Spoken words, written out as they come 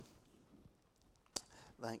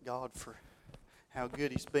Thank God for how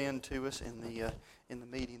good He's been to us in the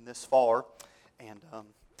meeting this far. And I've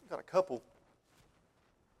got a couple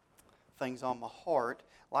things on my heart.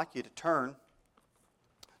 I'd like you to turn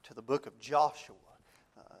to the book of Joshua.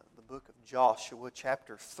 The book of Joshua,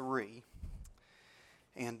 chapter 3.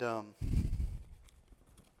 And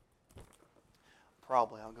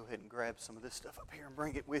probably I'll go ahead and grab some of this stuff up here and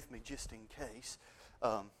bring it with me just in case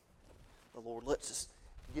the Lord lets us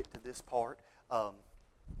get to this part. I'll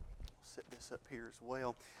set this up here as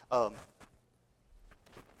well.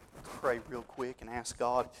 Pray real quick and ask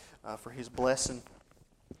God for His blessing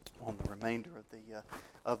on the remainder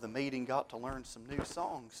of the meeting. Got to learn some new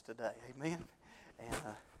songs today, amen. And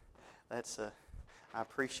that's I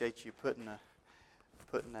appreciate you putting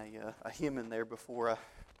a hymn in there before I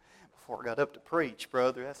got up to preach,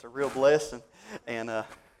 brother. That's a real blessing. And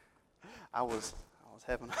I was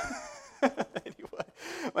having anyway.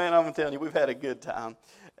 Man, I'm telling you, we've had a good time,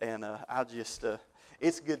 and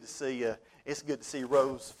it's good to see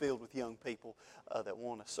rows filled with young people that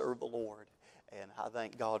want to serve the Lord, and I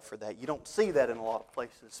thank God for that. You don't see that in a lot of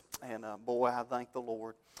places, and boy, I thank the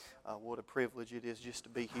Lord. What a privilege it is just to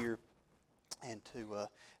be here and to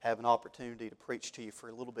have an opportunity to preach to you for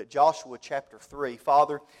a little bit. Joshua chapter 3.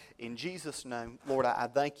 Father, in Jesus' name, Lord, I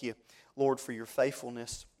thank you, Lord, for your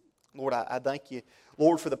faithfulness. Lord, I thank you,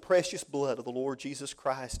 Lord, for the precious blood of the Lord Jesus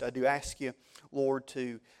Christ. I do ask you, Lord,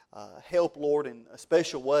 to help, Lord, in a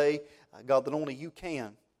special way, God, that only you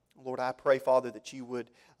can. Lord, I pray, Father, that you would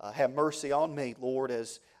have mercy on me, Lord,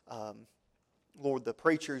 as, Lord, the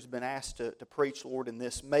preacher has been asked to preach, Lord, in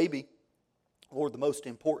this maybe, Lord, the most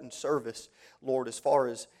important service, Lord, as far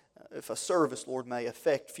as if a service, Lord, may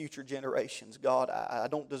affect future generations. God, I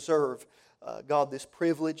don't deserve, God, this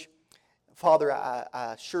privilege. Father,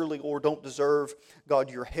 I surely, Lord, don't deserve, God,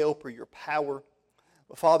 your help or your power.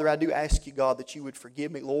 But Father, I do ask you, God, that you would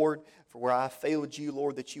forgive me, Lord, for where I failed you,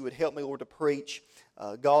 Lord, that you would help me, Lord, to preach,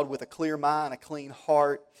 God, with a clear mind, a clean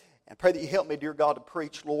heart. And pray that you help me, dear God, to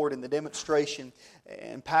preach, Lord, in the demonstration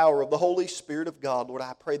and power of the Holy Spirit of God. Lord,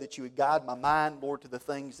 I pray that you would guide my mind, Lord, to the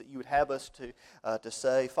things that you would have us to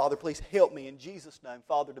say. Father, please help me in Jesus' name,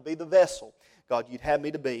 Father, to be the vessel, God, you'd have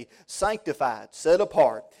me to be, sanctified, set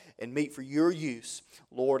apart, and meet for your use.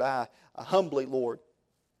 Lord, I humbly, Lord,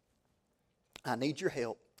 I need your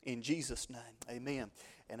help in Jesus' name. Amen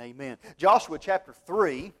and amen. Joshua chapter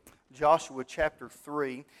 3. Joshua chapter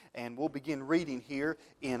 3, and we'll begin reading here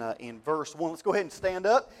in verse 1. Let's go ahead and stand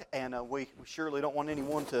up, and we surely don't want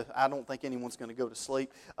anyone to, I don't think anyone's going to go to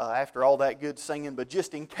sleep after all that good singing, but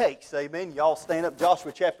just in case, amen, y'all stand up,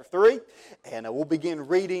 Joshua chapter 3, and we'll begin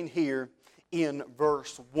reading here in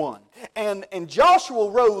verse 1. And Joshua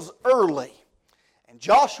rose early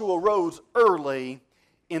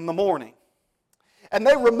in the morning. And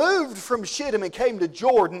they removed from Shittim and came to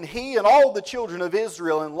Jordan, he and all the children of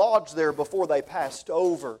Israel, and lodged there before they passed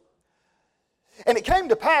over. And it came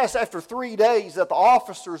to pass after 3 days that the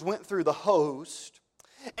officers went through the host,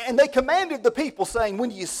 and they commanded the people, saying,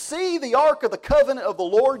 when you see the ark of the covenant of the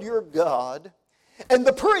Lord your God, and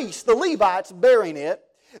the priests, the Levites, bearing it,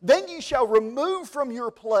 then you shall remove from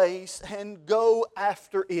your place and go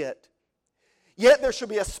after it. Yet there shall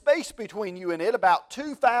be a space between you and it, about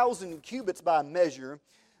 2,000 cubits by measure.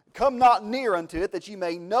 Come not near unto it, that ye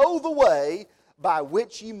may know the way by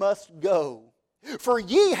which ye must go. For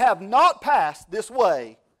ye have not passed this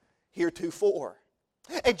way heretofore.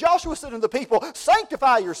 And Joshua said unto the people,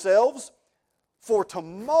 sanctify yourselves, for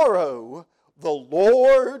tomorrow the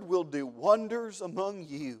Lord will do wonders among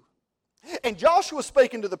you. And Joshua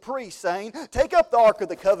spake unto the priests, saying, take up the ark of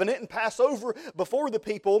the covenant and pass over before the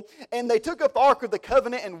people. And they took up the ark of the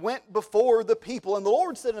covenant and went before the people. And the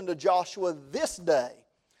Lord said unto Joshua, this day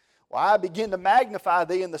will I begin to magnify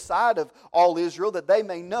thee in the sight of all Israel, that they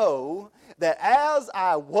may know that as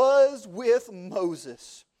I was with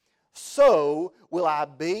Moses, so will I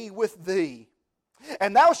be with thee.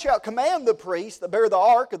 And thou shalt command the priests that bear the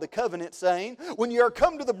ark of the covenant, saying, when ye are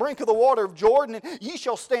come to the brink of the water of Jordan, ye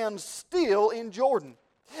shall stand still in Jordan.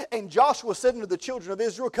 And Joshua said unto the children of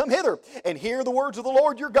Israel, come hither, and hear the words of the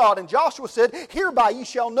Lord your God. And Joshua said, hereby ye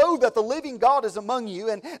shall know that the living God is among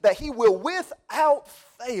you, and that he will without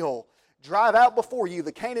fail drive out before you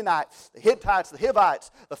the Canaanites, the Hittites, the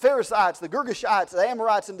Hivites, the Perizzites, the Girgashites, the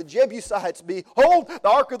Amorites, and the Jebusites. Behold, the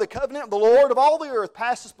ark of the covenant of the Lord of all the earth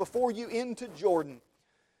passes before you into Jordan.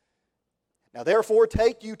 Now therefore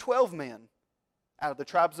take you 12 men out of the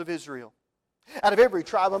tribes of Israel, out of every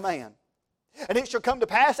tribe of man. And it shall come to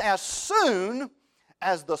pass as soon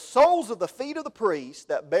as the soles of the feet of the priests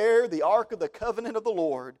that bear the ark of the covenant of the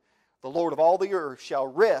Lord of all the earth, shall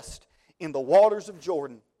rest in the waters of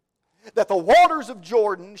Jordan, that the waters of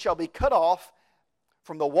Jordan shall be cut off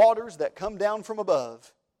from the waters that come down from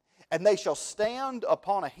above, and they shall stand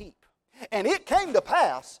upon a heap. And it came to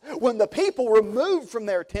pass, when the people removed from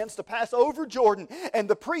their tents to pass over Jordan, and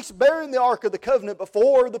the priests bearing the ark of the covenant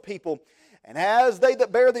before the people, and as they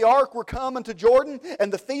that bear the ark were come unto Jordan,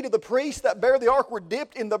 and the feet of the priests that bear the ark were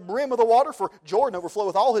dipped in the brim of the water, for Jordan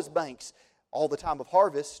overfloweth all his banks all the time of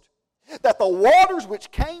harvest, that the waters which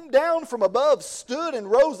came down from above stood and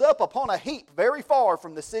rose up upon a heap very far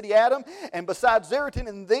from the city Adam, and besides Zeratan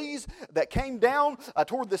and these that came down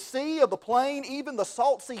toward the sea of the plain, even the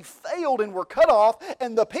salt sea failed and were cut off,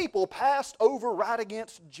 and the people passed over right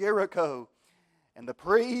against Jericho. And the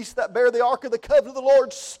priests that bear the ark of the covenant of the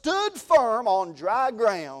Lord stood firm on dry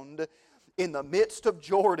ground in the midst of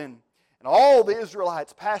Jordan. And all the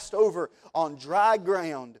Israelites passed over on dry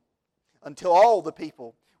ground until all the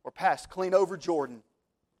people were passed clean over Jordan.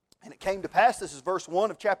 And it came to pass, this is verse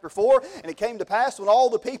 1 of chapter 4, and it came to pass when all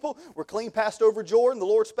the people were clean passed over Jordan, the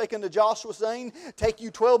Lord spake unto Joshua, saying, Take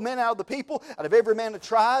you 12 men out of the people, out of every man a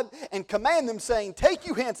tribe, and command them, saying, Take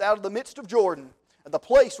you hence out of the midst of Jordan, the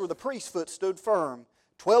place where the priest's foot stood firm,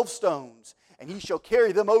 12 stones, and ye shall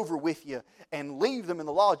carry them over with you, and leave them in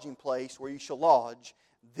the lodging place where you shall lodge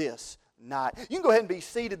this night. You can go ahead and be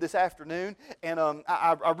seated this afternoon, and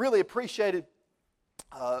I really appreciated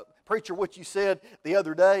preacher, what you said the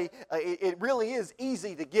other day. It really is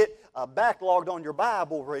easy to get backlogged on your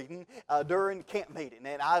Bible reading during camp meeting,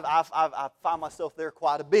 and I find myself there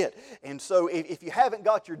quite a bit. And so, if you haven't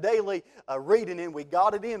got your daily reading in, we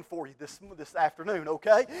got it in for you this afternoon,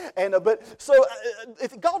 okay? And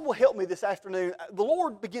if God will help me this afternoon, the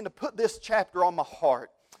Lord began to put this chapter on my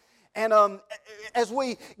heart. And as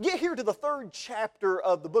we get here to the 3rd chapter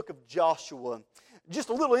of the book of Joshua, just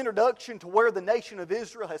a little introduction to where the nation of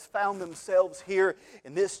Israel has found themselves here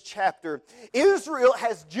in this chapter. Israel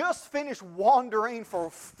has just finished wandering for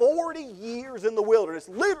 40 years in the wilderness,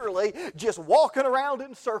 literally just walking around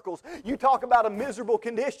in circles. You talk about a miserable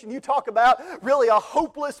condition. You talk about really a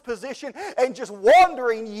hopeless position, and just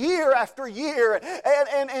wandering year after year.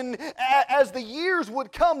 And as the years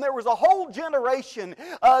would come, there was a whole generation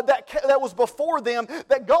that was before them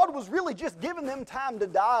that God was really just giving them time to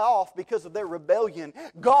die off because of their rebellion.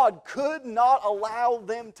 God could not allow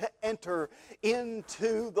them to enter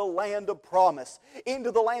into the land of promise,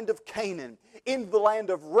 into the land of Canaan, into the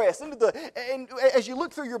land of rest. And as you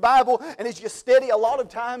look through your Bible and as you study, a lot of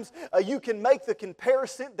times you can make the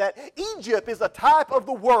comparison that Egypt is a type of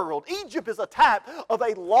the world. Egypt is a type of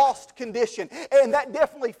a lost condition, and that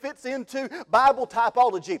definitely fits into Bible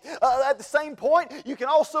typology. At the same point, you can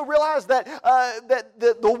also realize that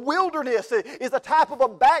the wilderness is a type of a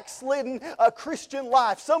backslidden Christian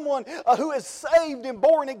life. Someone who is saved and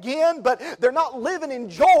born again, but they're not living in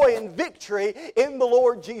joy and victory in the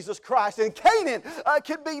Lord Jesus Christ. And Canaan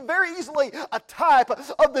could be very easily a type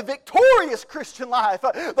of the victorious Christian life,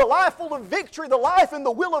 the life full of victory, the life in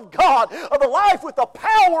the will of God, the life with the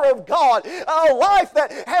power of God, a life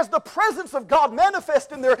that has the presence of God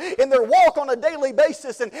manifest in their walk on a daily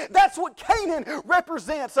basis. And that's what Canaan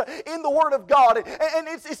represents in the Word of God. And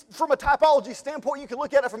it's from a typology standpoint, you can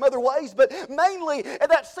look at it from other ways, but mainly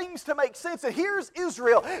that seems to make sense. And here's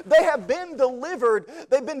Israel. They have been delivered.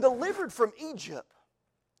 They've been delivered from Egypt.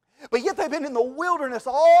 But yet they've been in the wilderness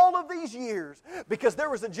all of these years because there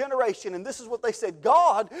was a generation, and this is what they said.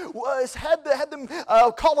 God had them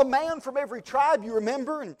call a man from every tribe, you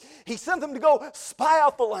remember, and He sent them to go spy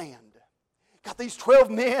out the land. Got these 12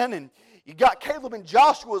 men, and you got Caleb and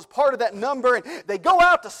Joshua as part of that number, and they go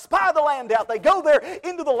out to spy the land out. They go there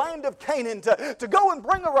into the land of Canaan to go and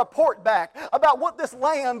bring a report back about what this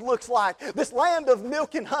land looks like, this land of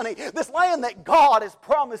milk and honey, this land that God has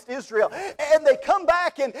promised Israel. And they come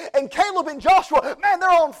back, and Caleb and Joshua, man, they're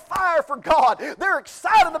on fire for God. They're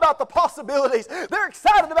excited about the possibilities. They're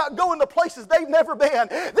excited about going to places they've never been.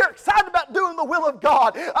 They're excited about doing the will of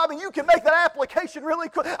God. I mean, you can make that application really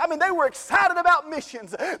quick. I mean, they were excited about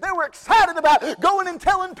missions. They were excited about going and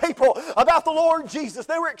telling people about the Lord Jesus.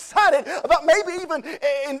 They were excited about maybe even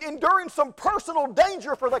enduring some personal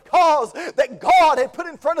danger for the cause that God had put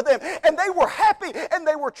in front of them. And they were happy and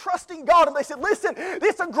they were trusting God. And they said, listen,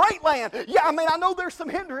 it's a great land. Yeah, I mean, I know there's some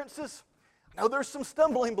hindrances. I know there's some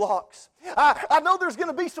stumbling blocks. I know there's going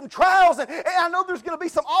to be some trials, and I know there's going to be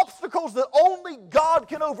some obstacles that only God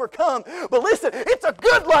can overcome. But listen, it's a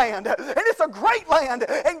good land, and it's a great land,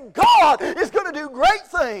 and God is going to do great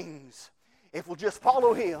things if we'll just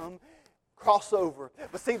follow Him, cross over.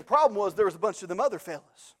 But see, the problem was there was a bunch of them other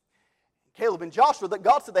fellas. Caleb and Joshua, that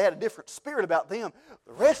God said they had a different spirit about them.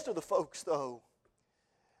 The rest of the folks, though,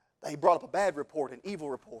 they brought up a bad report, an evil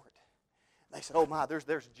report. They said, oh my,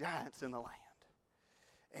 there's giants in the land.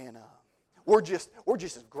 And we're just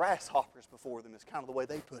as grasshoppers before them is kind of the way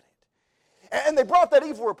they put it. And they brought that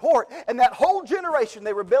evil report, and that whole generation,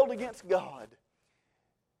 they rebelled against God.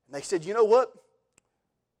 And they said, you know what?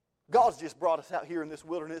 God's just brought us out here in this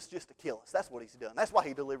wilderness just to kill us. That's what He's done. That's why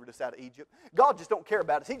He delivered us out of Egypt. God just don't care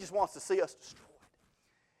about us. He just wants to see us destroyed.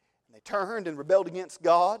 And they turned and rebelled against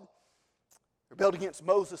God. Rebelled against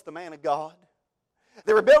Moses, the man of God.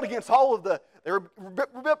 They rebelled against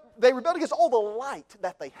they rebelled against all the light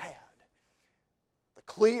that they had. The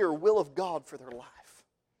clear will of God for their life.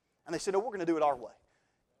 And they said, no, we're going to do it our way.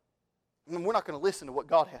 And we're not going to listen to what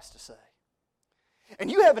God has to say. And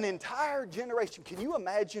you have an entire generation. Can you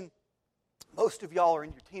imagine? Most of y'all are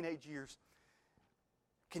in your teenage years.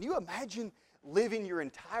 Can you imagine living your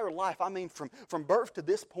entire life, I mean from birth to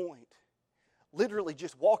this point, literally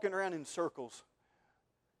just walking around in circles,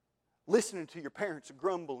 listening to your parents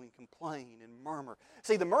grumble and complain and murmur?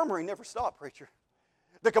 See, the murmuring never stopped, preacher.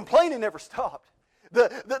 The complaining never stopped.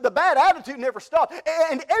 The bad attitude never stopped.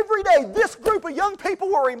 And every day, this group of young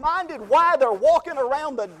people were reminded why they're walking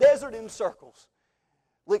around the desert in circles.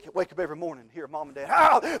 Wake up every morning and hear mom and dad,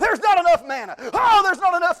 oh, there's not enough manna. Oh, there's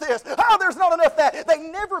not enough this. Oh, there's not enough that. They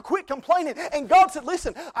never quit complaining. And God said,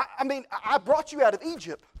 listen, I brought you out of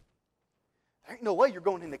Egypt. There ain't no way you're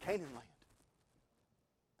going into Canaan land.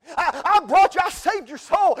 I brought you, I saved your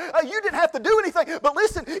soul. You didn't have to do anything. But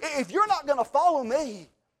listen, if you're not going to follow me,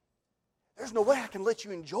 there's no way I can let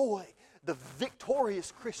you enjoy the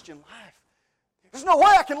victorious Christian life. There's no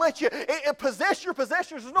way I can let you possess your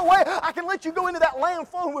possessions. There's no way I can let you go into that land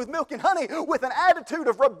flowing with milk and honey with an attitude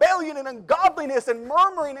of rebellion and ungodliness and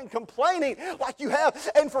murmuring and complaining like you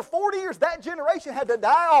have. And for 40 years, that generation had to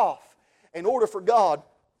die off in order for God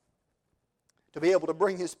to be able to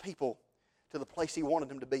bring His people to the place He wanted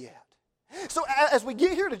them to be at. So as we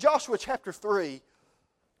get here to Joshua chapter 3,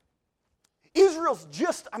 Israel's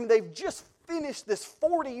they've just finished this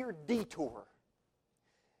 40-year detour.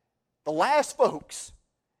 The last folks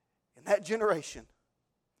in that generation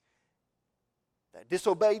that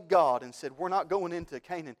disobeyed God and said, we're not going into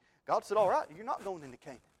Canaan. God said, all right, you're not going into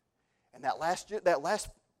Canaan. And that last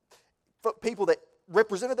people that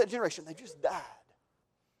represented that generation, they just died.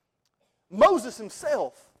 Moses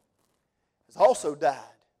himself has also died.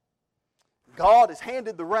 God has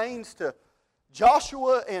handed the reins to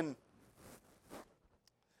Joshua, and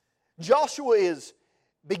Joshua is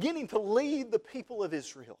beginning to lead the people of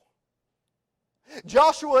Israel.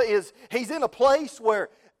 Joshua he's in a place where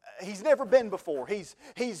he's never been before. He's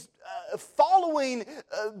following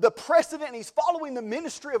the precedent, and he's following the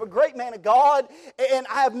ministry of a great man of God. And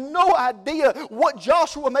I have no idea what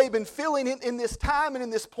Joshua may have been feeling in this time and in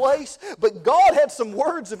this place, but God had some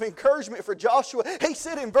words of encouragement for Joshua. He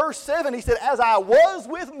said in verse 7, He said, as I was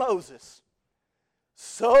with Moses,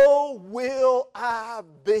 so will I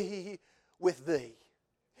be with thee.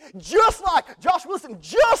 Just like, Joshua, listen,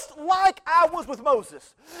 just like I was with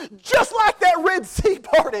Moses, just like that Red Sea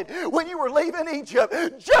parted when you were leaving Egypt,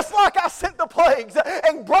 just like I sent the plagues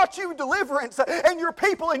and brought you deliverance and your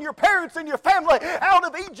people and your parents and your family out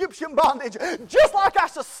of Egyptian bondage, just like I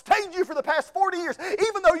sustained you for the past 40 years,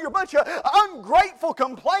 even though you're a bunch of ungrateful,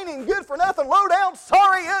 complaining, good for nothing, low down,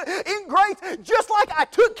 sorry, ingrates, just like I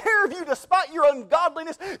took care of you despite your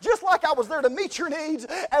ungodliness, just like I was there to meet your needs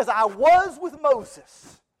as I was with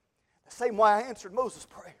Moses. The same way I answered Moses'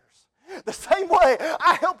 prayers. The same way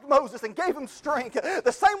I helped Moses and gave him strength.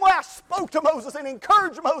 The same way I spoke to Moses and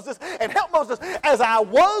encouraged Moses and helped Moses. As I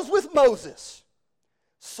was with Moses,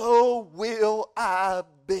 so will I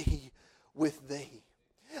be with thee.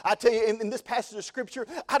 I tell you, in this passage of Scripture,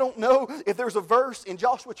 I don't know if there's a verse in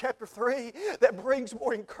Joshua chapter 3 that brings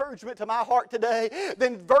more encouragement to my heart today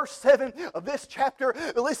than verse 7 of this chapter.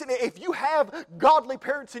 But listen, if you have godly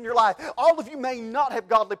parents in your life, all of you may not have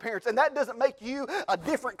godly parents, and that doesn't make you a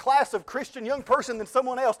different class of Christian young person than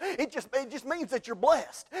someone else. It just means that you're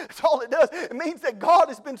blessed. That's all it does. It means that God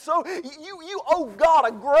has been so, you owe God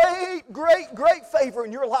a great favor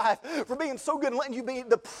in your life for being so good and letting you be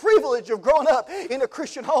the privilege of growing up in a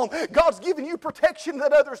Christian home. God's given you protection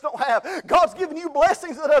that others don't have. God's given you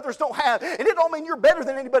blessings that others don't have. And it don't mean you're better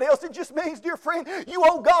than anybody else. It just means, dear friend, you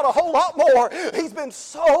owe God a whole lot more. He's been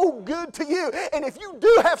so good to you. And if you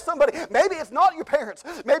do have somebody, maybe it's not your parents.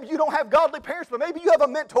 Maybe you don't have godly parents, but maybe you have a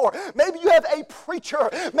mentor. Maybe you have a preacher.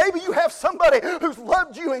 Maybe you have somebody who's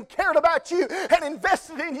loved you and cared about you and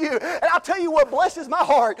invested in you. And I'll tell you what blesses my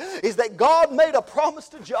heart is that God made a promise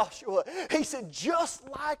to Joshua. He said, just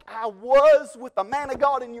like I was with the man of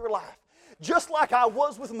God in your life, just like I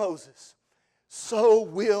was with Moses, so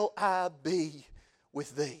will I be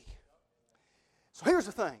with thee. So here's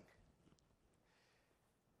the thing.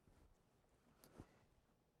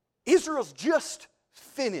 Israel's just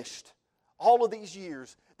finished all of these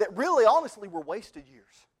years that really, honestly, were wasted years.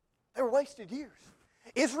 They were wasted years.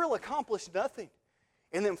 Israel accomplished nothing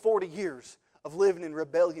in them 40 years of living in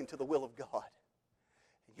rebellion to the will of God.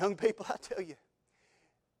 And young people, I tell you,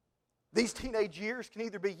 these teenage years can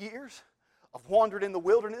either be years of wandering in the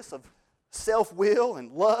wilderness of self-will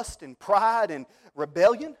and lust and pride and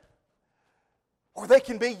rebellion, or they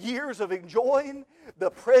can be years of enjoying the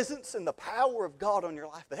presence and the power of God on your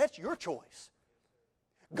life. But that's your choice.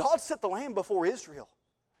 God set the land before Israel.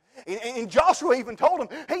 And Joshua even told him,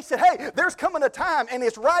 he said, hey, there's coming a time, and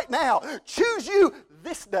it's right now. Choose you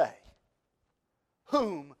this day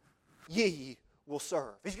whom ye will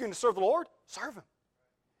serve. If you're going to serve the Lord, serve Him.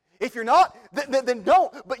 If you're not, then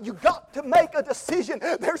don't. But you got to make a decision.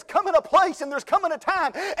 There's coming a place and there's coming a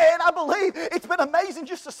time. And I believe it's been amazing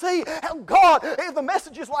just to see how God, in the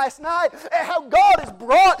messages last night, how God has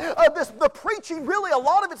brought the preaching, really a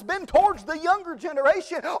lot of it's been towards the younger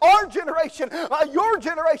generation, our generation, your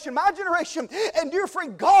generation, my generation. And dear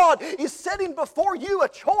friend, God is setting before you a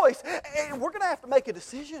choice. And we're going to have to make a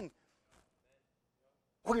decision.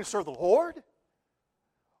 We're going to serve the Lord?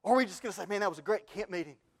 Or are we just going to say, man, that was a great camp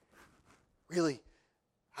meeting? Really,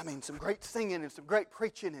 some great singing and some great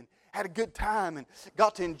preaching and had a good time and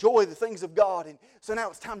got to enjoy the things of God. And so now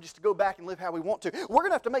it's time just to go back and live how we want to. We're going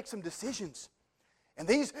to have to make some decisions. And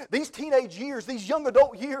these teenage years, these young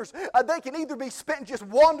adult years, they can either be spent just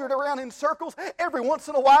wandering around in circles every once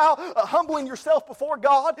in a while, humbling yourself before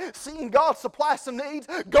God, seeing God supply some needs,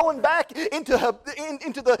 going back into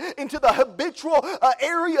the habitual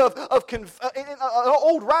area of an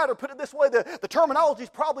old writer put it this way, the terminology is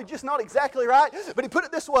probably just not exactly right, but he put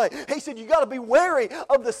it this way. He said, you got to be wary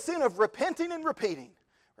of the sin of repenting and repeating.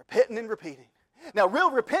 Repenting and repeating. Now,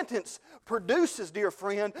 real repentance produces, dear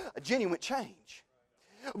friend, a genuine change.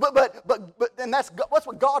 And that's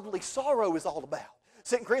what godly sorrow is all about.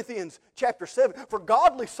 2 Corinthians chapter 7, for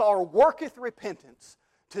godly sorrow worketh repentance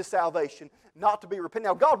to salvation, not to be repented.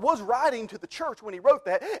 Now, God was writing to the church when He wrote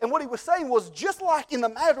that, and what He was saying was just like in the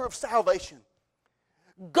matter of salvation,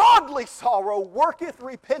 godly sorrow worketh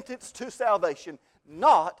repentance to salvation,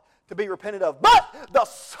 not to be repented of. But the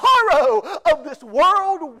sorrow of this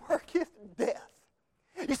world worketh death.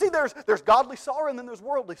 You see, there's godly sorrow and then there's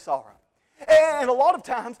worldly sorrow. And a lot of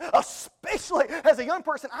times, especially as a young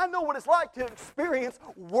person, I know what it's like to experience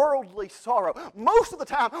worldly sorrow. Most of the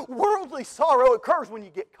time, worldly sorrow occurs when you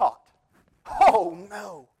get caught. Oh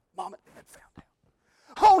no, Mom and Dad found out.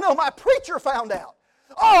 Oh no, my preacher found out.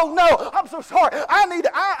 Oh no, I'm so sorry. I'm going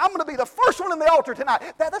to be the first one in the altar tonight.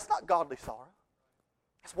 That's not godly sorrow.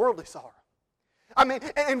 It's worldly sorrow.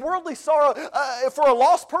 And worldly sorrow for a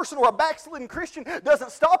lost person or a backslidden Christian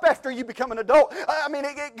doesn't stop after you become an adult.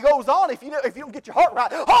 It goes on if you don't get your heart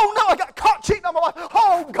right. Oh no, I got caught cheating on my wife.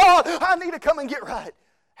 Oh God, I need to come and get right.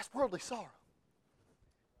 That's worldly sorrow.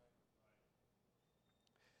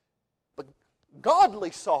 But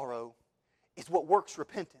godly sorrow is what works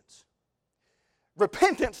repentance.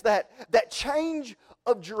 Repentance, that change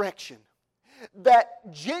of direction,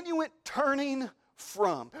 that genuine turning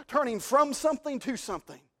from something to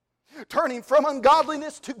something. Turning from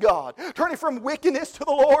ungodliness to God. Turning from wickedness to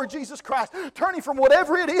the Lord Jesus Christ. Turning from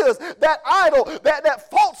whatever it is, that idol, that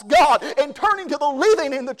false God, and turning to the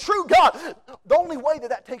living and the true God. The only way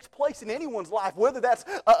that takes place in anyone's life, whether that's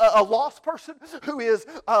a lost person who is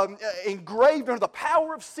engraved under the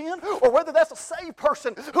power of sin, or whether that's a saved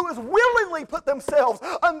person who has willingly put themselves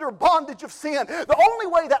under bondage of sin, the only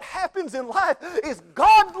way that happens in life is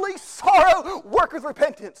godly sorrow worketh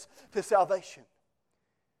repentance to salvation.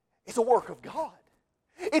 It's a work of God.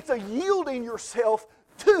 It's a yielding yourself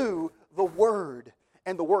to the Word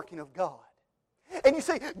and the working of God. And you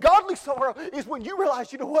see, godly sorrow is when you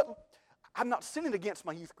realize, you know what? I'm not sinning against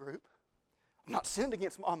my youth group. I'm not sinning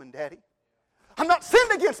against Mom and Daddy. I'm not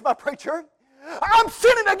sinning against my preacher. I'm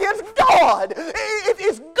sinning against God. It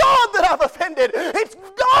is God that I've offended. It's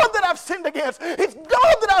God that I've sinned against. It's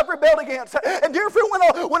God that I've rebelled against. And dear friend,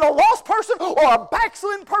 when a lost person or a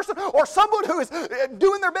backslidden person or someone who is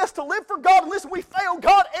doing their best to live for God, and listen, we fail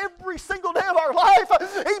God every single day of our life,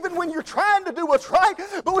 even when you're trying to do what's right,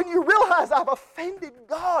 but when you realize I've offended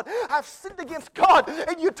God, I've sinned against God,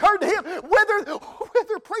 and you turn to Him,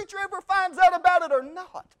 whether preacher ever finds out about it or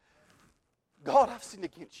not, God, I've sinned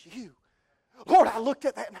against you. Lord, I looked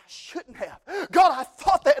at that and I shouldn't have. God, I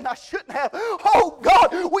thought that and I shouldn't have. Oh,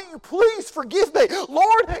 God, will you please forgive me?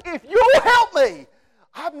 Lord, if you'll help me,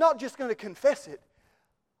 I'm not just going to confess it.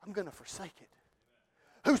 I'm going to forsake it.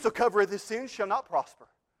 Whoso covereth his sins shall not prosper.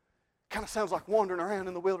 Kind of sounds like wandering around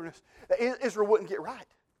in the wilderness. Israel wouldn't get right.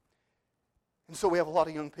 And so we have a lot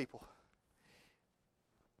of young people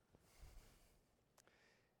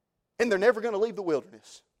And they're never going to leave the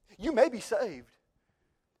wilderness. You may be saved,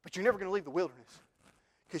 but you're never going to leave the wilderness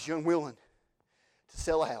because you're unwilling to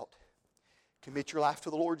sell out. Commit your life to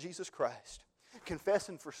the Lord Jesus Christ. Confess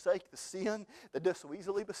and forsake the sin that does so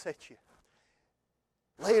easily beset you.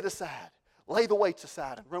 Lay it aside. Lay the weights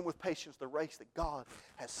aside and run with patience the race that God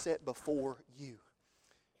has set before you.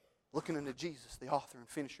 Looking unto Jesus, the author and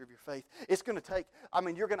finisher of your faith. It's going to take,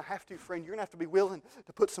 you're going to have to, friend, you're going to have to be willing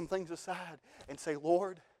to put some things aside and say,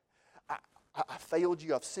 Lord, I failed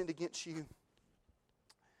you. I've sinned against you.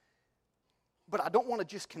 But I don't want to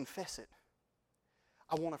just confess it.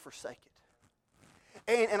 I want to forsake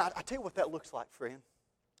it. And I tell you what that looks like, friend.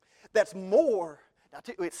 That's more. I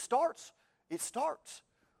tell you, it starts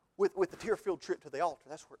with the tear-filled trip to the altar.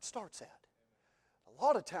 That's where it starts at. A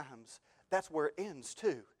lot of times, that's where it ends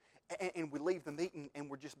too. And we leave the meeting and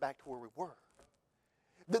we're just back to where we were.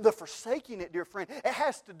 The forsaking it, dear friend, it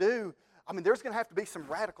has to do, there's going to have to be some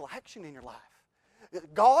radical action in your life.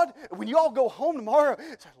 God, when you all go home tomorrow,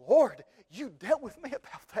 say, Lord, you dealt with me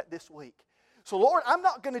about that this week. So Lord, I'm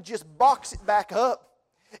not going to just box it back up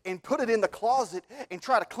and put it in the closet and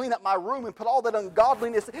try to clean up my room and put all that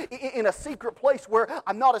ungodliness in a secret place where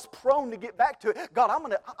I'm not as prone to get back to it. God, I'm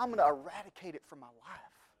going to eradicate it from my life.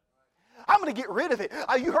 I'm going to get rid of it.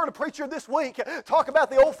 You heard a preacher this week talk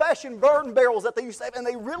about the old-fashioned burn barrels that they used to have, and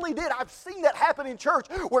they really did. I've seen that happen in church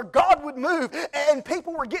where God would move and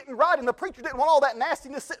people were getting right, and the preacher didn't want all that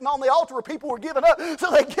nastiness sitting on the altar where people were giving up,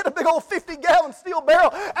 so they'd get a big old 50-gallon steel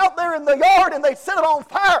barrel out there in the yard, and they'd set it on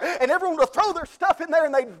fire, and everyone would throw their stuff in there,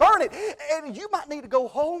 and they'd burn it. And you might need to go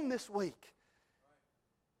home this week.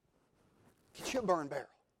 Get you a burn barrel.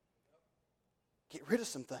 Get rid of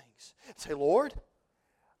some things. And say, Lord,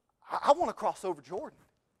 I want to cross over Jordan.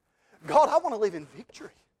 God, I want to live in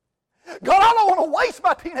victory. God, I don't want to waste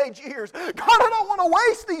my teenage years. God, I don't want to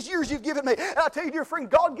waste these years you've given me. And I tell you, dear friend,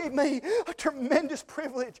 God gave me a tremendous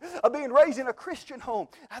privilege of being raised in a Christian home.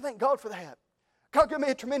 I thank God for that. God gave me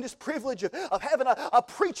a tremendous privilege of having a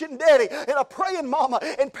preaching daddy and a praying mama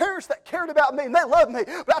and parents that cared about me and they loved me.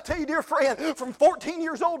 But I tell you, dear friend, from 14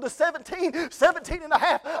 years old to 17 and a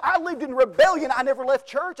half, I lived in rebellion. I never left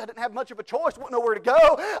church. I didn't have much of a choice. Wouldn't know where to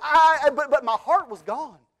go. But my heart was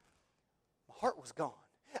gone. My heart was gone.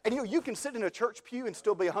 And you can sit in a church pew and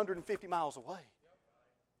still be 150 miles away.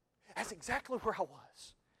 That's exactly where I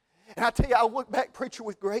was. And I tell you, I look back, preacher,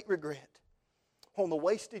 with great regret on the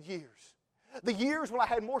wasted years. The years when I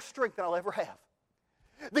had more strength than I'll ever have.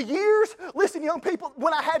 The years, listen, young people,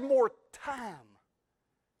 when I had more time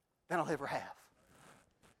than I'll ever have.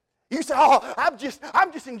 You say, oh, I'm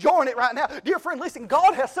just enjoying it right now. Dear friend, listen,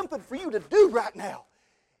 God has something for you to do right now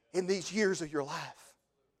in these years of your life.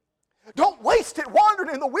 Don't waste it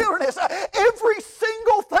wandering in the wilderness. Every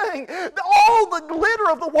single thing, all the glitter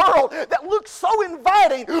of the world that looks so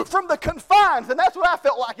inviting from the confines, and that's what I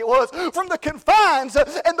felt like it was, from the confines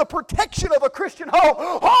and the protection of a Christian home,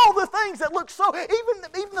 all the things that look so,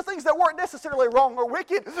 even the things that weren't necessarily wrong or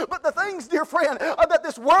wicked, but the things, dear friend, that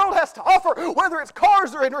this world has to offer, whether it's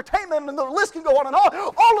cars or entertainment, and the list can go on and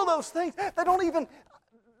on, all of those things, they don't even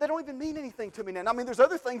mean anything to me now. There's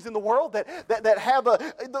other things in the world that have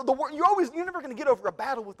you're never going to get over a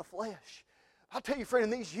battle with the flesh. I'll tell you, friend, in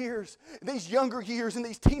these years, in these younger years, in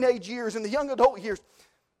these teenage years, in the young adult years,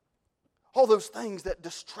 all those things that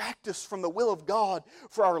distract us from the will of God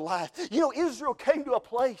for our life. Israel came to a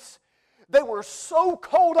place. They were so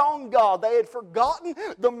cold on God, they had forgotten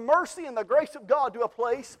the mercy and the grace of God to a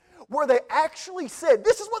place where they actually said,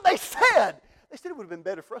 this is what they said. They said it would have been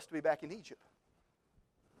better for us to be back in Egypt.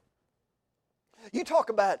 You talk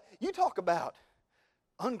about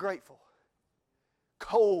ungrateful,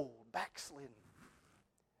 cold, backslidden.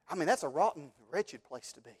 That's a rotten, wretched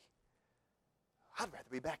place to be. I'd rather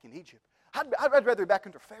be back in Egypt. I'd rather be back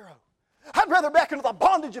under Pharaoh. I'd rather be back into the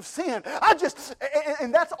bondage of sin.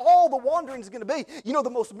 And that's all the wandering is going to be. The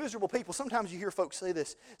most miserable people, sometimes you hear folks say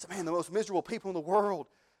this, the most miserable people in the world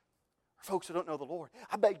are folks who don't know the Lord.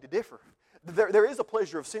 I beg to differ. There is a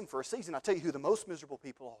pleasure of sin for a season. I tell you who the most miserable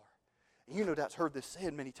people are. You no doubt heard this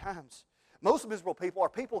said many times. Most miserable people are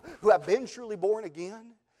people who have been truly born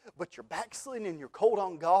again, but you're backsliding and you're cold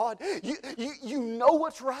on God. You know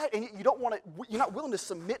what's right, and you're not willing to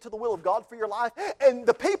submit to the will of God for your life. And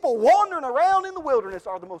the people wandering around in the wilderness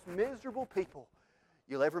are the most miserable people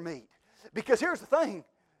you'll ever meet. Because here's the thing.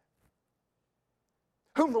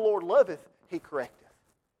 Whom the Lord loveth, He correcteth.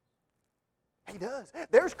 He does.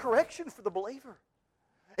 There's correction for the believer.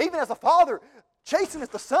 Even as a father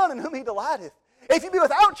chasteneth the son in whom he delighteth. If you be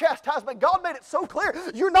without chastisement, God made it so clear,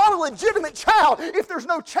 you're not a legitimate child. If there's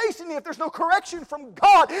no chastening, if there's no correction from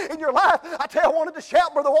God in your life, I tell you, I wanted to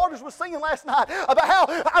shout. Brother Waters was singing last night about how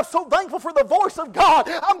I'm so thankful for the voice of God.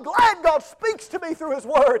 I'm glad God speaks to me through His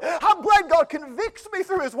Word. I'm glad God convicts me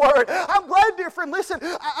through His Word. I'm glad, dear friend, listen,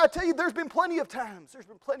 I tell you, there's been plenty of times I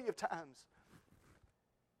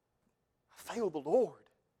failed the Lord.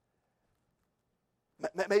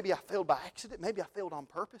 Maybe I failed by accident. Maybe I failed on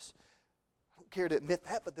purpose. I don't care to admit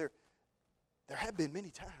that, but there have been many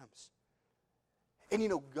times. And you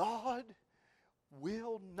know, God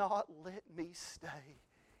will not let me stay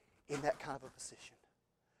in that kind of a position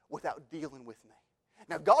without dealing with me.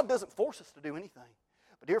 Now, God doesn't force us to do anything.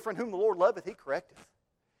 But dear friend, whom the Lord loveth, He correcteth.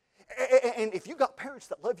 And if you got parents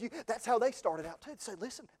that love you, that's how they started out too. They say,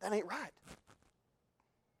 listen, that ain't right.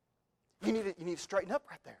 You need to straighten up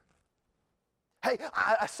right there. Hey,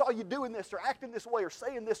 I saw you doing this or acting this way or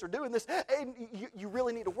saying this or doing this, and you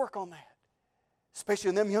really need to work on that. Especially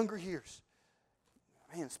in them younger years.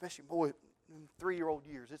 Man, especially, boy, in 3-year-old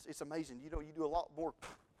years, it's amazing. You know, you do a lot more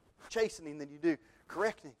chastening than you do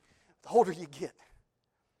correcting. The older you get,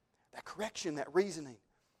 that correction, that reasoning.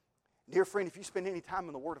 Dear friend, if you spend any time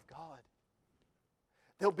in the Word of God,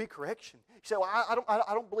 there'll be correction. You say, well,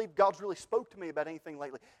 I don't believe God's really spoke to me about anything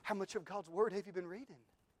lately. How much of God's Word have you been reading?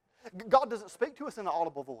 God doesn't speak to us in an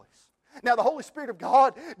audible voice. Now, the Holy Spirit of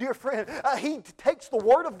God, dear friend, He takes the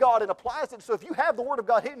Word of God and applies it. So if you have the Word of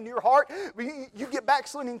God hidden in your heart, you get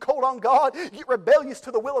backsliding cold on God, you get rebellious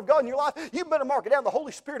to the will of God in your life, you better mark it down. The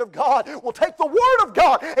Holy Spirit of God will take the Word of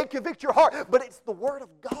God and convict your heart. But it's the Word of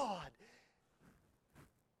God.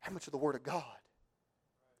 How much of the Word of God?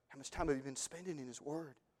 How much time have you been spending in His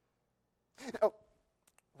Word? Now,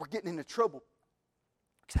 we're getting into trouble.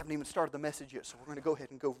 I haven't even started the message yet, so we're going to go ahead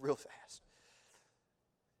and go real fast.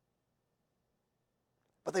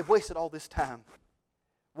 But they've wasted all this time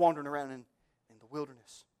wandering around in the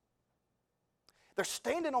wilderness. They're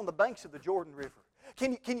standing on the banks of the Jordan River.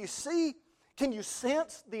 Can you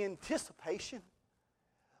sense the anticipation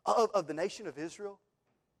of the nation of Israel?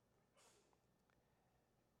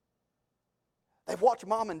 They've watched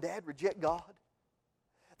mom and dad reject God.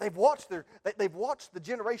 They've watched the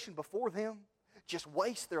generation before them just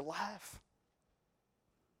waste their life.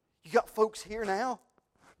 You got folks here now,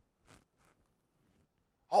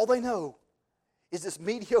 all they know is this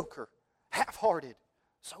mediocre, half-hearted,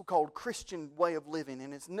 so-called Christian way of living,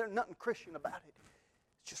 and it's nothing Christian about it.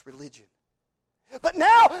 It's just religion. But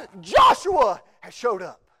now Joshua has showed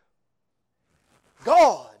up.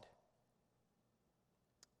 God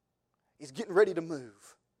is getting ready to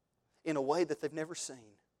move in a way that they've never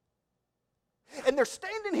seen. And they're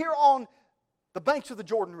standing here on the banks of the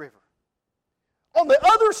Jordan River. On the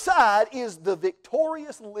other side is the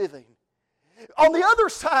victorious living. On the other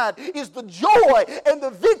side is the joy and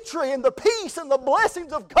the victory and the peace and the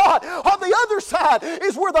blessings of God. On the other side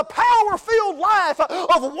is where the power-filled life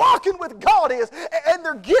of walking with God is. And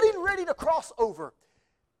they're getting ready to cross over.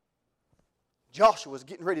 Joshua's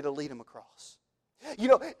getting ready to lead them across. You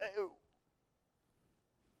know,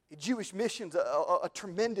 Jewish mission's a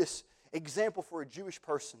tremendous example for a Jewish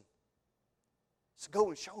person. So go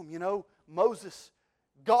and show them, you know, Moses,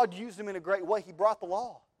 God used him in a great way. He brought the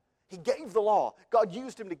law. He gave the law. God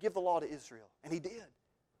used him to give the law to Israel, and He did.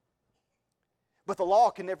 But the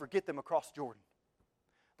law can never get them across Jordan.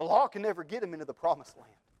 The law can never get them into the promised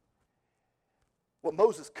land. What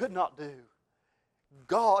Moses could not do,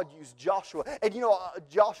 God used Joshua. And you know,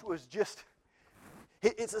 Joshua is just,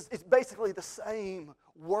 it's basically the same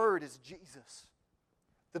word as Jesus.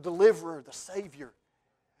 The deliverer, the Savior.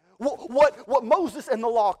 What Moses and the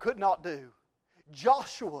law could not do,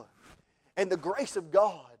 Joshua and the grace of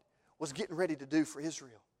God was getting ready to do for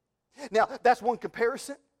Israel. Now, that's one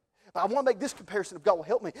comparison. But I want to make this comparison if God will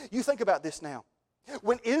help me. You think about this now.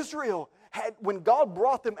 When God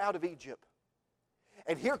brought them out of Egypt,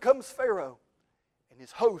 and here comes Pharaoh and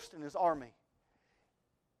his host and his army.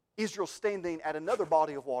 Israel's standing at another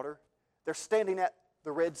body of water. They're standing at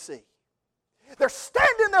the Red Sea. They're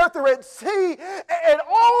standing there at the Red Sea, and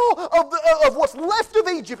all of what's left of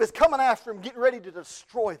Egypt is coming after them, getting ready to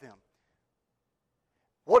destroy them.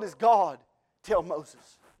 What does God tell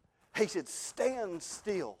Moses? He said, stand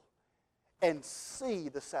still and see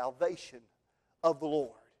the salvation of the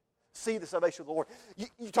Lord. See the salvation of the Lord.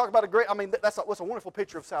 You talk about that's a wonderful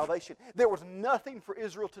picture of salvation. There was nothing for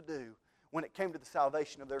Israel to do when it came to the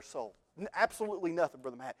salvation of their soul. Absolutely nothing,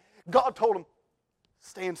 Brother Matt. God told them,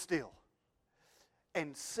 stand still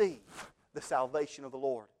and see the salvation of the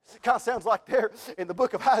Lord. It kind of sounds like there in the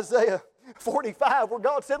book of Isaiah 45 where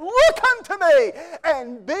God said, look unto me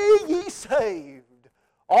and be ye saved,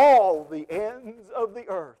 all the ends of the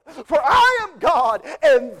earth. For I am God,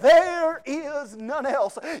 and there is none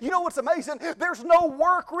else. You know what's amazing? There's no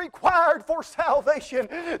work required for salvation.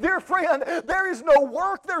 Dear friend, there is no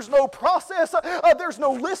work, there's no process, there's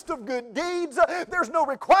no list of good deeds, there's no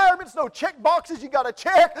requirements, no check boxes you got to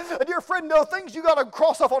check. Dear friend, no things you got to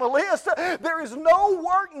cross off on a list. There is no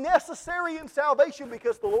work necessary in salvation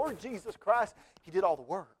because the Lord Jesus Christ, He did all the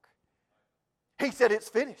work. He said it's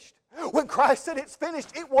finished. When Christ said it's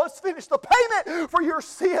finished, it was finished. The payment for your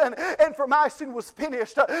sin and for my sin was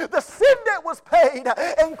finished. The sin debt was paid.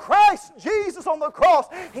 And Christ Jesus on the cross,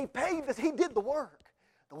 He paid this. He did the work.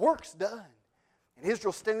 The work's done. And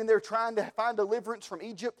Israel's standing there trying to find deliverance from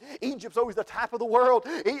Egypt. Egypt's always the type of the world.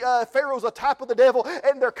 Pharaoh's a type of the devil.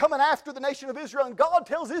 And they're coming after the nation of Israel. And God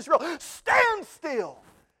tells Israel, stand still.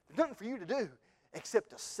 There's nothing for you to do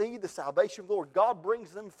except to see the salvation of the Lord. God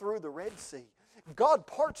brings them through the Red Sea. God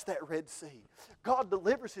parts that Red Sea. God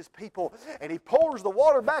delivers His people. And He pours the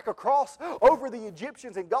water back across over the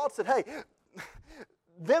Egyptians. And God said, hey,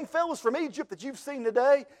 them fellas from Egypt that you've seen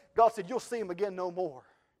today, God said, you'll see them again no more.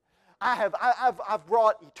 I've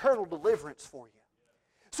brought eternal deliverance for you.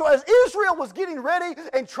 So as Israel was getting ready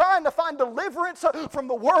and trying to find deliverance from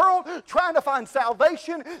the world, trying to find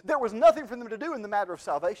salvation, there was nothing for them to do in the matter of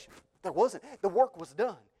salvation. There wasn't. The work was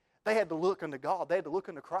done. They had to look unto God. They had to look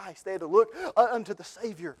unto Christ. They had to look unto the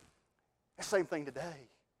Savior. The same thing today.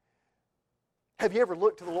 Have you ever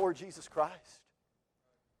looked to the Lord Jesus Christ?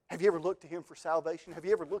 Have you ever looked to Him for salvation? Have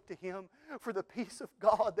you ever looked to Him for the peace of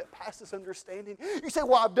God that passes understanding? You say,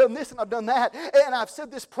 well, I've done this and I've done that, and I've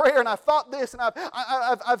said this prayer, and I've thought this, and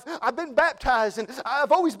I've been baptized, and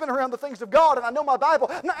I've always been around the things of God, and I know my Bible.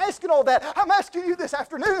 I'm not asking all that. I'm asking you this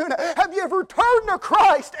afternoon, have you ever turned to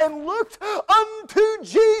Christ and looked unto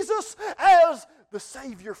Jesus as the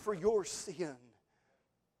Savior for your sin?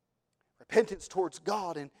 Repentance towards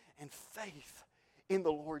God and faith in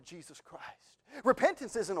the Lord Jesus Christ.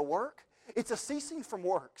 Repentance isn't a work. It's a ceasing from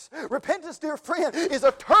works. Repentance, dear friend, is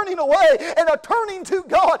a turning away and a turning to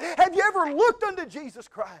God. Have you ever looked unto Jesus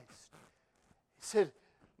Christ? He said,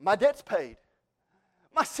 my debt's paid.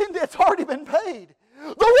 My sin debt's already been paid.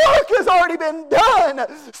 The work has already been done.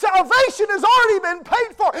 Salvation has already been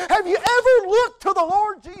paid for. Have you ever looked to the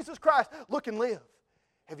Lord Jesus Christ? Look and live.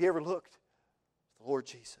 Have you ever looked to the Lord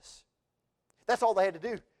Jesus? That's all they had to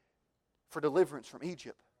do for deliverance from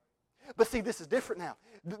Egypt. But see, this is different now.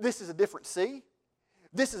 This is a different sea.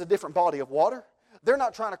 This is a different body of water. They're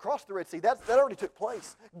not trying to cross the Red Sea. That already took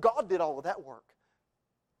place. God did all of that work.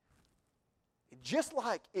 Just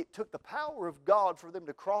like it took the power of God for them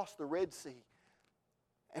to cross the Red Sea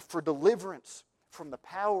and for deliverance from the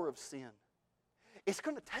power of sin, it's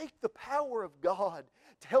going to take the power of God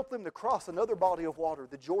to help them to cross another body of water,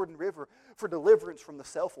 the Jordan River, for deliverance from the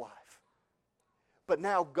self-life. But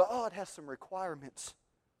now God has some requirements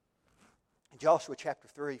in Joshua chapter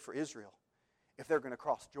 3 for Israel if they're going to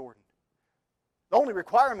cross Jordan. The only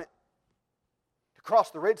requirement to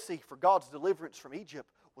cross the Red Sea for God's deliverance from Egypt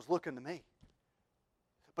was look unto me.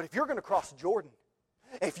 But if you're going to cross Jordan,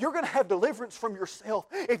 if you're going to have deliverance from yourself,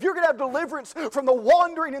 if you're going to have deliverance from the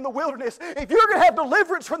wandering in the wilderness, if you're going to have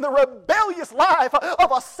deliverance from the rebellious life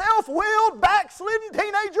of a self-willed, backslidden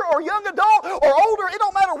teenager or young adult or older, it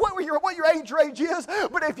don't matter what your age is,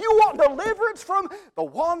 but if you want deliverance from the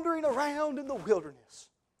wandering around in the wilderness,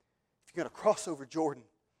 if you're going to cross over Jordan,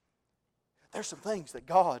 there's some things that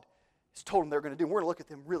God has told them they're going to do. We're going to look at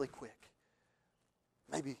them really quick.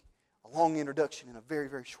 Maybe a long introduction and a very,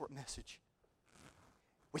 very short message.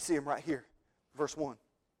 We see him right here, verse 1.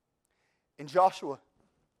 And Joshua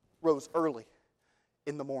rose early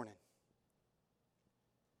in the morning.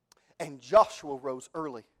 And Joshua rose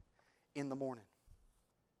early in the morning.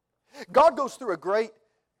 God goes through a great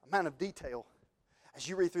amount of detail as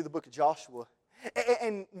you read through the book of Joshua.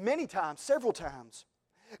 And many times, several times,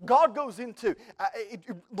 God goes into,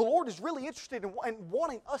 the Lord is really interested in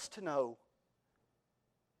wanting us to know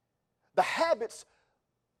the habits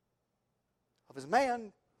of His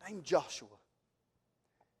man named Joshua.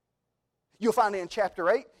 You'll find it in chapter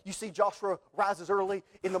 8. You see Joshua rises early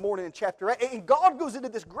in the morning in chapter 8. And God goes into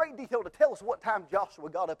this great detail to tell us what time Joshua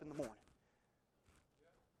got up in the morning.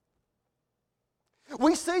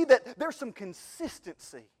 We see that there's some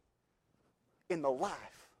consistency in the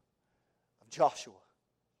life of Joshua.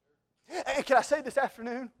 And can I say this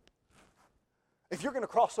afternoon? If you're going to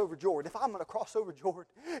cross over Jordan, if I'm going to cross over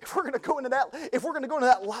Jordan, if we're going to go into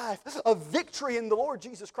that life of victory in the Lord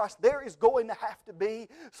Jesus Christ, there is going to have to be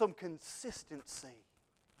some consistency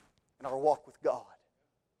in our walk with God.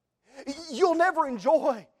 You'll never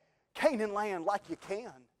enjoy Canaan land like you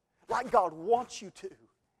can, like God wants you to,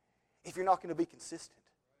 if you're not going to be consistent.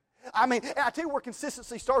 I mean, and I tell you where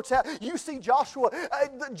consistency starts out. You see Joshua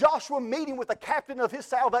meeting with the captain of his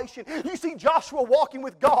salvation. You see Joshua walking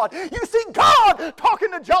with God. You see God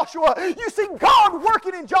talking to Joshua. You see God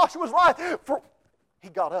working in Joshua's life. He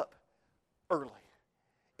got up early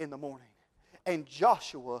in the morning, and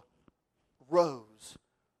Joshua rose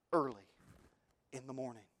early in the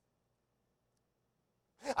morning.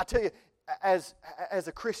 I tell you, as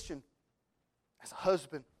a Christian, as a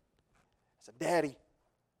husband, as a daddy,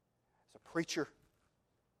 as a preacher,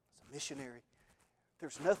 as a missionary,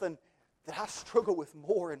 there's nothing that I struggle with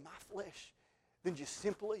more in my flesh than just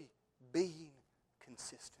simply being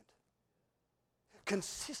consistent.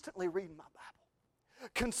 Consistently reading my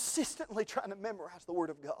Bible. Consistently trying to memorize the Word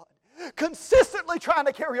of God. Consistently trying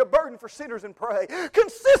to carry a burden for sinners and pray.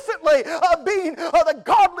 Consistently being the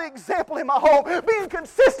godly example in my home. Being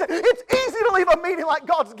consistent. It's easy to leave a meeting like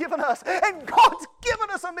God's given us. And God's given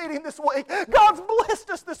us a meeting this week. God's blessed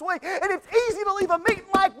us this week. And it's easy to leave a meeting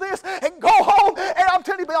like this and go home. And I'm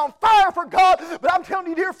telling you, be on fire for God. But I'm telling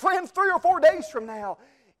you, dear friends, 3 or 4 days from now,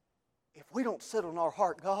 if we don't settle in our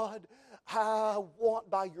heart, God, I want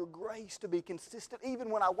by your grace to be consistent even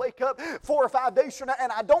when I wake up 4 or 5 days from now and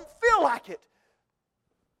I don't feel like it.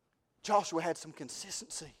 Joshua had some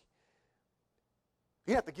consistency.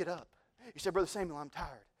 You have to get up. You said, Brother Samuel, I'm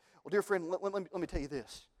tired. Well, dear friend, let me tell you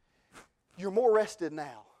this. You're more rested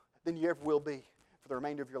now than you ever will be for the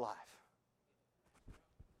remainder of your life.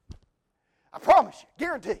 I promise you,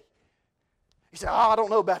 guarantee. You say, I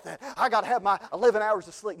don't know about that. I got to have my 11 hours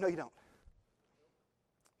of sleep. No, you don't.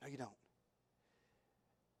 No, you don't.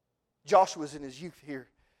 Joshua's in his youth here.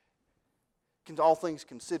 All things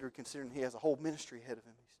considered, considering he has a whole ministry ahead of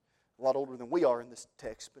him. He's a lot older than we are in this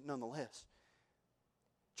text, but nonetheless.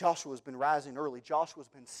 Joshua's been rising early. Joshua's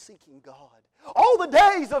been seeking God. All the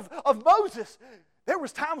days of Moses, there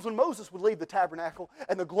was times when Moses would leave the tabernacle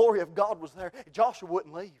and the glory of God was there. Joshua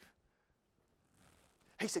wouldn't leave.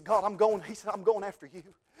 He said, God, I'm going. He said, I'm going after you.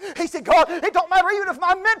 He said, God, it don't matter even if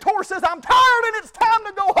my mentor says I'm tired and it's time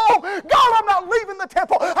to go home. God, I'm not leaving the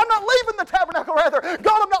temple. I'm not leaving the tabernacle, rather.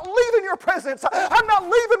 God, I'm not leaving your presence. I'm not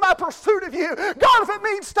leaving my pursuit of you. God, if it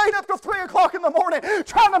means staying up till 3 o'clock in the morning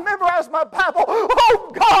trying to memorize my Bible.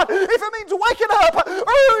 Oh, God, if it means waking up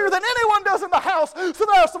earlier than anyone does in the house so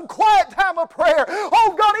that I have some quiet time of prayer.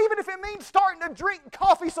 Oh, God, even if it means starting to drink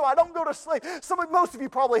coffee so I don't go to sleep. Most of you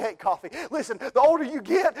probably hate coffee. Listen, the older you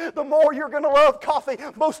get, the more you're going to love coffee.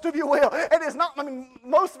 Most of you will. And it's not,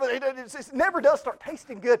 most of it never does start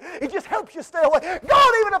tasting good. It just helps you stay away.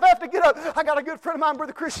 God, even if I have to get up, I got a good friend of mine,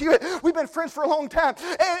 Brother Chris Hewitt. We've been friends for a long time.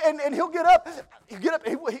 And he'll get up.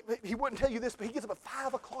 He wouldn't tell you this, but he gets up at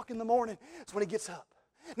 5 o'clock in the morning. That's when he gets up.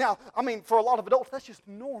 Now, for a lot of adults, that's just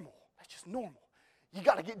normal. That's just normal. You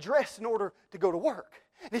got to get dressed in order to go to work.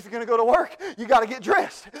 And if you're going to go to work, you got to get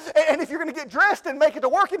dressed. And if you're going to get dressed and make it to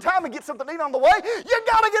work in time and get something to eat on the way, you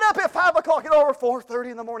got to get up at 5 o'clock or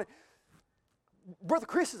 4:30 in the morning. Brother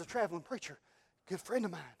Chris is a traveling preacher, good friend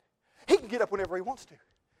of mine. He can get up whenever he wants to.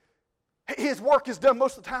 His work is done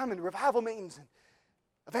most of the time in revival meetings and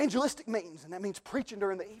evangelistic meetings, and that means preaching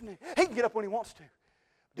during the evening. He can get up when he wants to.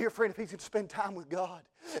 Dear friend, if he's going to spend time with God,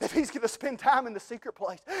 if he's going to spend time in the secret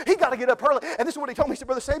place, he got to get up early. And this is what he told me. He said,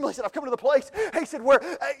 Brother Samuel, he said, I've come to the place, he said, where,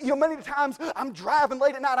 many times I'm driving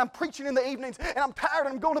late at night, I'm preaching in the evenings, and I'm tired,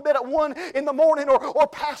 and I'm going to bed at 1 in the morning or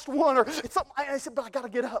past 1 or it's something. And I said, but I got to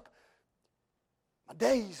get up. My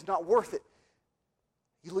day's not worth it.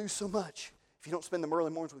 You lose so much if you don't spend them early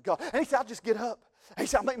mornings with God. And he said, I'll just get up. And he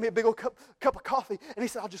said, I'll make me a big old cup of coffee. And he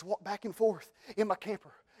said, I'll just walk back and forth in my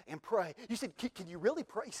camper and pray. You said, can you really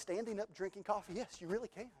pray standing up drinking coffee? Yes, you really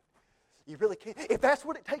can. You really can. If that's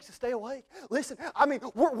what it takes to stay awake. Listen,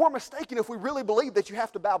 we're mistaken if we really believe that you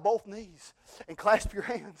have to bow both knees and clasp your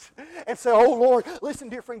hands and say, oh Lord, listen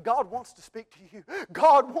dear friend, God wants to speak to you.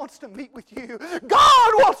 God wants to meet with you.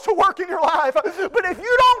 God wants to work in your life. But if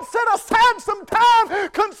you don't set aside some time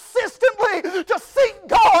consistently to seek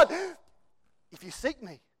God, if you seek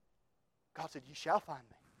me, God said, you shall find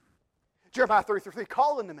me. Jeremiah 33:3,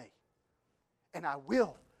 call unto me, and I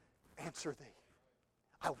will answer thee.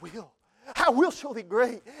 I will. I will show thee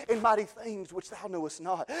great and mighty things which thou knowest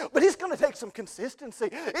not. But it's going to take some consistency.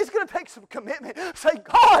 It's going to take some commitment. Say,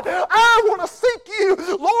 God, I want to seek you.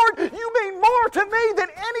 Lord, you mean more to me than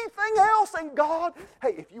anything else. And God,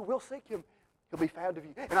 hey, if you will seek him, he'll be found of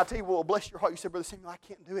you. And I tell you what will bless your heart. You said, Brother Samuel, I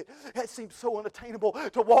can't do it. It seems so unattainable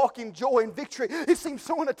to walk in joy and victory. It seems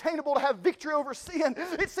so unattainable to have victory over sin.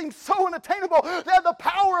 It seems so unattainable to have the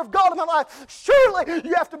power of God in my life. Surely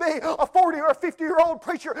you have to be a 40 or a 50-year-old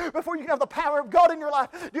preacher before you can have the power of God in your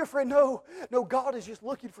life. Dear friend, no, God is just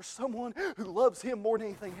looking for someone who loves him more than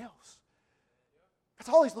anything else. That's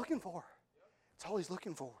all He's looking for. That's all He's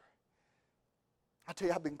looking for. I tell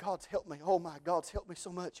you, God's helped me. Oh my, God's helped me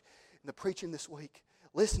so much in the preaching this week.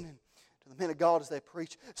 Listening to the men of God as they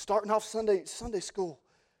preach. Starting off Sunday school.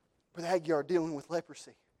 Brother Aguiar dealing with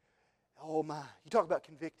leprosy. Oh my, you talk about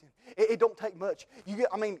convicting. It don't take much.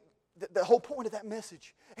 The whole point of that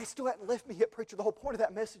message, it still hadn't left me yet, preacher. The whole point of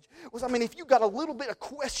that message was, if you got a little bit of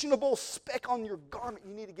questionable speck on your garment,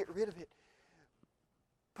 you need to get rid of it.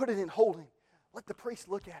 Put it in holding. Let the priest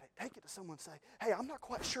look at it. Take it to someone and say, hey, I'm not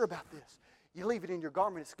quite sure about this. You leave it in your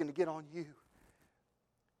garment, it's going to get on you.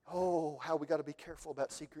 Oh, how we got to be careful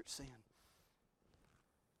about secret sin.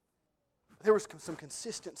 There was some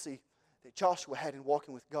consistency that Joshua had in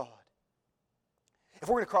walking with God. If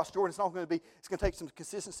we're going to cross Jordan, it's going to take some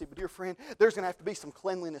consistency. But dear friend, there's going to have to be some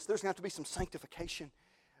cleanliness. There's going to have to be some sanctification.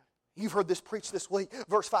 You've heard this preached this week.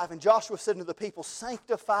 Verse 5, and Joshua said unto the people,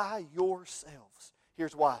 sanctify yourselves.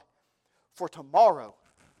 Here's why. For tomorrow,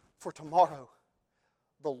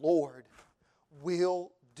 the Lord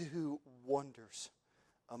will do wonders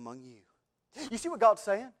among you. You see what God's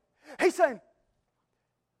saying? He's saying,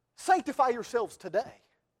 sanctify yourselves today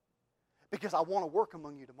because I want to work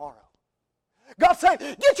among you tomorrow. God's saying,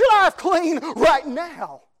 get your life clean right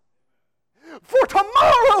now. For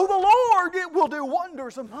tomorrow the Lord will do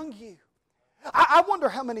wonders among you. I wonder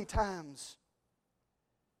how many times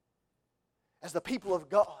as the people of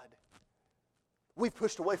God we've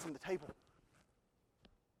pushed away from the table.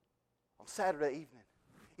 On Saturday evening,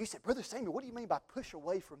 you said, Brother Samuel, what do you mean by push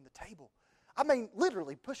away from the table? I mean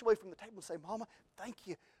literally push away from the table and say, Mama, thank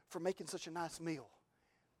you for making such a nice meal.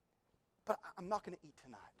 But I'm not going to eat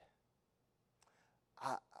tonight.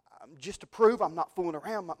 Just to prove I'm not fooling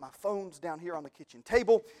around, my phone's down here on the kitchen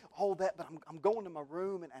table, all that, but I'm going to my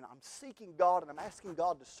room and I'm seeking God and I'm asking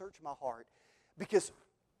God to search my heart because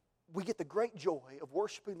we get the great joy of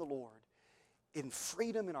worshiping the Lord in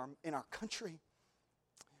freedom in our country.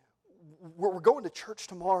 We're going to church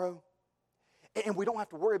tomorrow and we don't have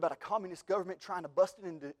to worry about a communist government trying to bust it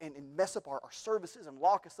into and mess up our services and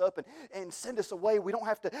lock us up and send us away. We don't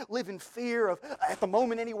have to live in fear of, at the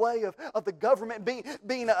moment anyway, of the government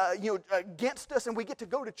being against us, and we get to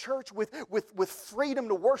go to church with freedom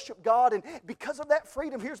to worship God. And because of that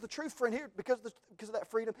freedom, here's the truth, friend, because of that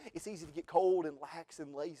freedom, it's easy to get cold and lax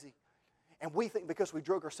and lazy. And we think because we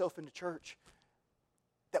drug ourselves into church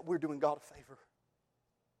that we're doing God a favor.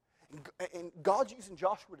 And God's using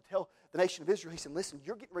Joshua to tell the nation of Israel, He said, listen,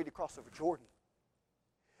 you're getting ready to cross over Jordan.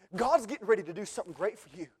 God's getting ready to do something great for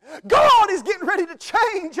you. God is getting ready to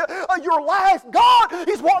change your life. God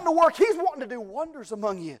is wanting to work. He's wanting to do wonders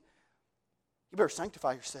among you. You better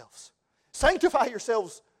sanctify yourselves. Sanctify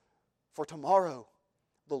yourselves, for tomorrow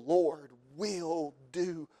the Lord will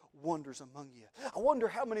do wonders among you. I wonder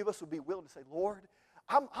how many of us would be willing to say, Lord,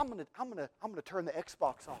 I'm going to turn the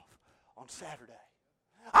Xbox off on Saturday.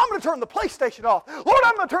 I'm going to turn the PlayStation off. Lord,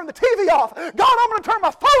 I'm going to turn the TV off. God, I'm going to turn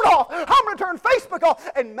my phone off. I'm going to turn Facebook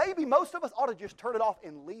off. And maybe most of us ought to just turn it off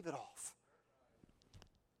and leave it off.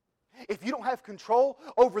 If you don't have control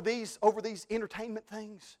over these entertainment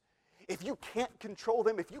things, if you can't control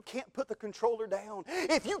them, if you can't put the controller down,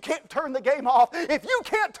 if you can't turn the game off, if you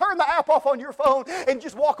can't turn the app off on your phone and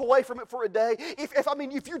just walk away from it for a day,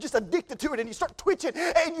 if you're just addicted to it and you start twitching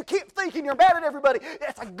and you keep thinking you're mad at everybody,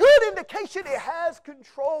 that's a good indication it has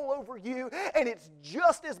control over you, and it's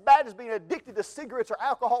just as bad as being addicted to cigarettes or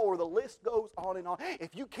alcohol, or the list goes on and on.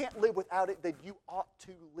 If you can't live without it, then you ought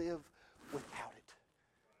to live without it.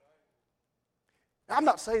 Now, I'm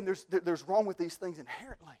not saying there's wrong with these things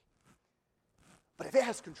inherently. But if it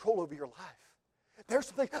has control over your life, there's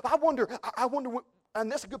some things. I wonder,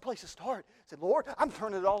 and that's a good place to start. Say, Lord, I'm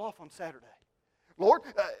turning it all off on Saturday. Lord,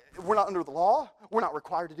 we're not under the law. We're not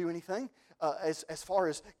required to do anything as far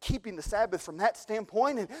as keeping the Sabbath from that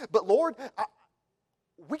standpoint. But Lord,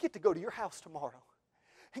 we get to go to your house tomorrow.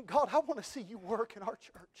 And God, I want to see you work in our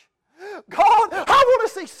church. God, I want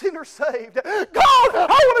to see sinners saved. God, I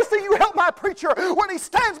want to see you help my preacher when he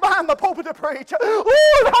stands behind the pulpit to preach. Lord,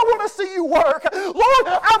 I want to see you work. Lord,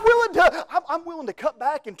 I'm willing to cut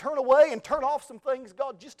back and turn away and turn off some things,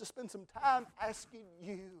 God, just to spend some time asking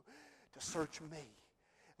you to search me.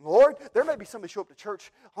 Lord, there may be somebody show up to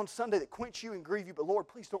church on Sunday that quench you and grieve you, but Lord,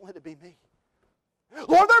 please don't let it be me.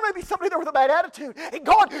 Lord, there may be somebody there with a bad attitude. And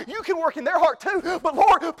God, you can work in their heart too, but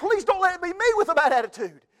Lord, please don't let it be me with a bad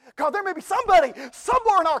attitude. God, there may be somebody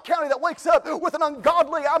somewhere in our county that wakes up with an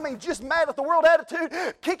ungodly, just mad at the world attitude,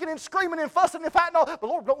 kicking and screaming and fussing and fighting all. But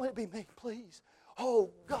Lord, don't let it be me, please.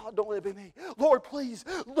 Oh, God, don't let it be me. Lord, please,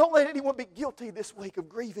 don't let anyone be guilty this week of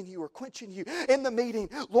grieving you or quenching you in the meeting.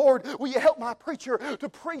 Lord, will you help my preacher to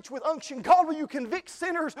preach with unction? God, will you convict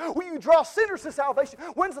sinners? Will you draw sinners to salvation?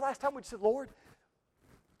 When's the last time we said, Lord,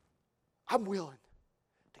 I'm willing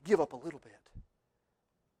to give up a little bit.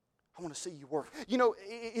 I want to see you work. You know,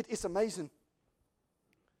 it's amazing.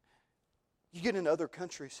 You get into other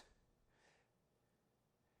countries,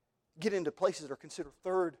 get into places that are considered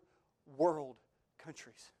third world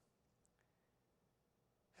countries.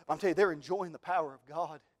 I'm telling you, they're enjoying the power of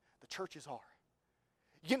God. The churches are.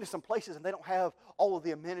 You get into some places and they don't have all of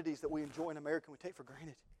the amenities that we enjoy in America and we take for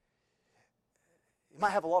granted. You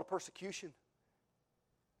might have a lot of persecution,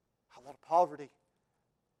 a lot of poverty.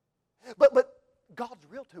 But God's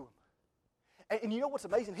real to them. And you know what's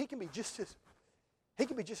amazing? He can be just as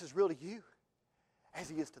real to you as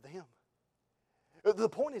He is to them. The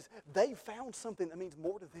point is, they found something that means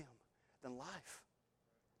more to them than life.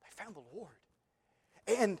 They found the Lord.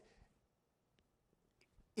 And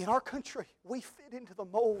in our country, we fit into the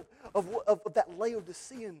mold of that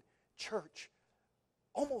Laodicean church,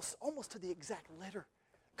 almost to the exact letter.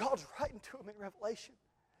 God's writing to them in Revelation.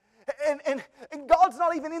 And God's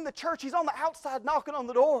not even in the church. He's on the outside knocking on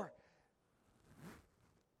the door.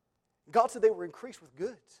 God said they were increased with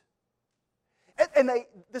goods. And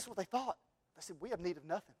this is what they thought. They said, we have need of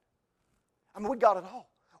nothing. I mean, we got it all.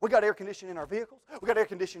 We got air conditioning in our vehicles. We got air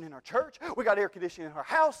conditioning in our church. We got air conditioning in our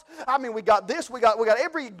house. I mean, we got this. We got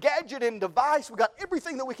every gadget and device. We got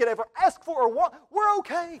everything that we could ever ask for or want. We're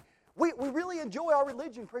okay. We really enjoy our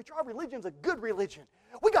religion, preacher. Our religion's a good religion.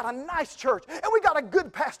 We got a nice church, and we got a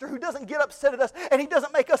good pastor who doesn't get upset at us, and he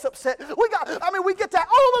doesn't make us upset. We get to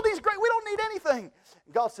all of these great, we don't need anything.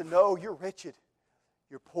 And God said, no, you're wretched.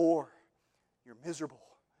 You're poor. You're miserable.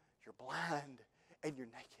 You're blind. And you're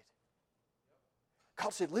naked.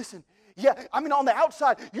 God said, listen, on the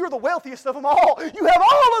outside, you're the wealthiest of them all. You have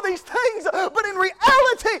all of these things, but in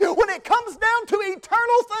reality, when it comes down to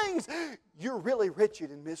eternal things, you're really wretched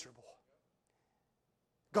and miserable.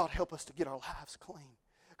 God, help us to get our lives clean.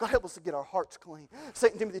 God, help us to get our hearts clean. 2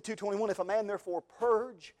 Timothy 2:21, if a man therefore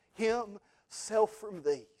purge himself from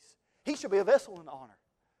these, he shall be a vessel in honor,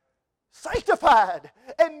 sanctified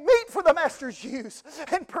and meet for the master's use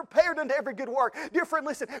and prepared unto every good work. Dear friend,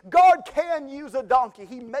 listen, God can use a donkey.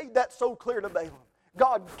 He made that so clear to Balaam.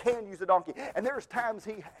 God can use a donkey. And there's times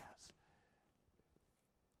He has.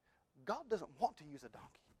 God doesn't want to use a donkey.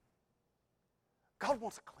 God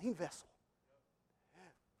wants a clean vessel.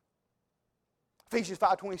 Ephesians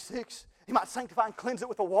 5:26, He might sanctify and cleanse it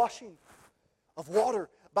with the washing of water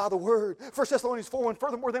by the word. 1 Thessalonians 4:1,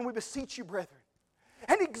 furthermore, then we beseech you, brethren,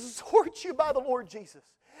 and exhort you by the Lord Jesus,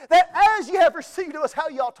 that as ye have received of us how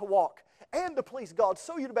ye ought to walk, and to please God,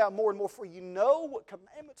 so you to abound more and more, for you know what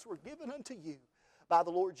commandments were given unto you by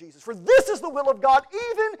the Lord Jesus. For this is the will of God,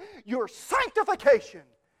 even your sanctification,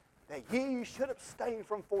 that ye should abstain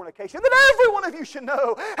from fornication, that every one of you should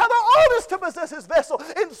know how thou oughtest to possess his vessel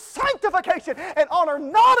in sanctification and honor,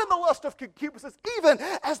 not in the lust of concupiscence, even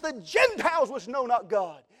as the Gentiles which know not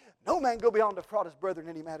God. No man go beyond to defraud his brethren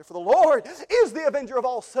in any matter, for the Lord is the avenger of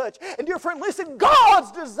all such. And dear friend, listen,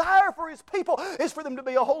 God's desire for His people is for them to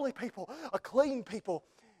be a holy people, a clean people.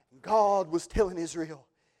 And God was telling Israel,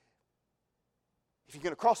 if you're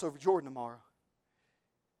going to cross over Jordan tomorrow,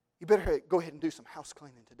 you better go ahead and do some house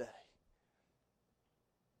cleaning today.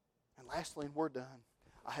 And lastly, and we're done.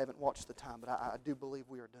 I haven't watched the time, but I do believe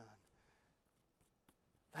we are done.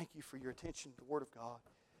 Thank you for your attention to the Word of God.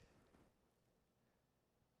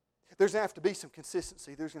 There's going to have to be some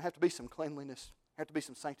consistency. There's going to have to be some cleanliness. There have to be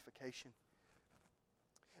some sanctification.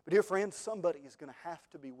 But dear friends, somebody is going to have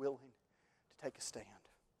to be willing to take a stand.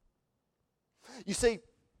 You see,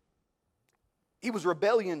 it was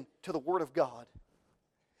rebellion to the Word of God.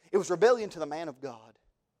 It was rebellion to the man of God.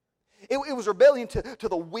 It was rebellion to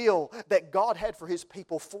the will that God had for His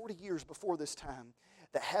people 40 years before this time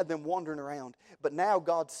that had them wandering around. But now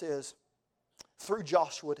God says, through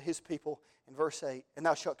Joshua to His people in verse 8, and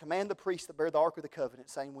thou shalt command the priests that bear the ark of the covenant,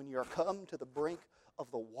 saying, when ye are come to the brink of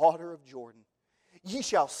the water of Jordan, ye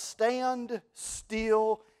shall stand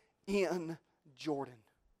still in Jordan.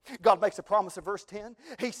 God makes a promise in verse 10.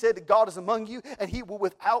 He said that God is among you and He will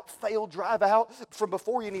without fail drive out from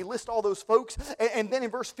before you. And He lists all those folks. And then in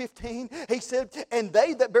verse 15, He said, and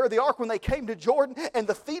they that bear the ark when they came to Jordan, and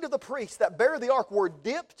the feet of the priests that bear the ark were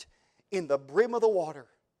dipped in the brim of the water.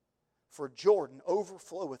 For Jordan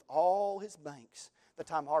overfloweth all his banks the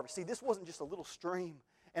time of harvest. See, this wasn't just a little stream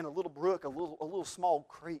and a little brook, a little small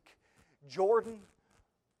creek. Jordan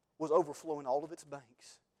was overflowing all of its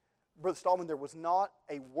banks. Brother Stallman, there was not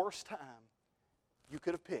a worse time you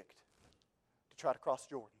could have picked to try to cross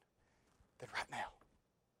Jordan than right now.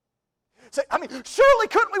 Say, surely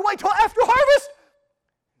couldn't we wait till after harvest?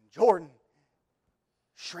 Jordan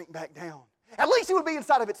shrink back down. At least it would be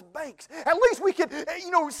inside of its banks. At least we could,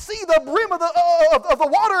 see the brim of the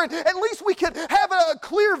water, and at least we could have a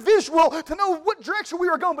clear visual to know what direction we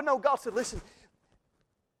were going. But no, God said, listen,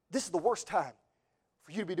 this is the worst time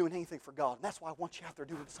for you to be doing anything for God, and that's why I want you out there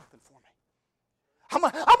doing something for me.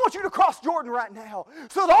 I want you to cross Jordan right now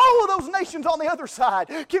so that all of those nations on the other side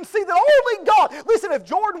can see that only God. Listen, if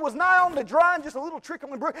Jordan was nigh on to dry and just a little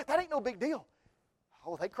trickling brook, that ain't no big deal.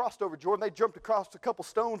 Oh, they crossed over Jordan. They jumped across a couple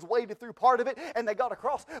stones, waded through part of it, and they got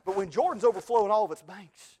across. But when Jordan's overflowing all of its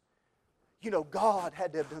banks, God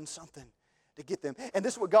had to have done something to get them. And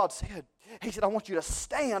this is what God said. He said, I want you to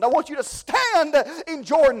stand. I want you to stand in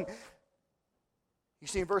Jordan. You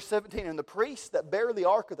see in verse 17, and the priests that bear the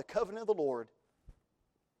ark of the covenant of the Lord,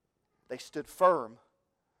 they stood firm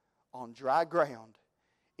on dry ground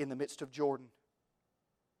in the midst of Jordan.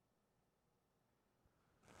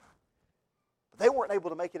 They weren't able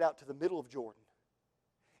to make it out to the middle of Jordan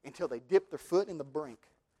until they dipped their foot in the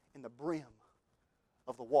brim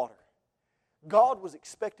of the water. God was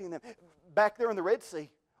expecting them. Back there in the Red Sea,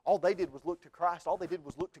 all they did was look to Christ. All they did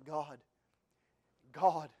was look to God.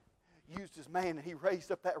 God used His man and He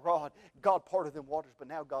raised up that rod. God parted them waters, but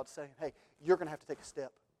now God's saying, hey, you're going to have to take a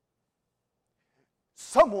step.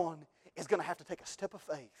 Someone is going to have to take a step of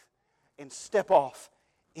faith and step off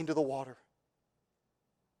into the water.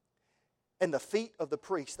 And the feet of the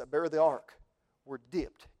priests that bear the ark were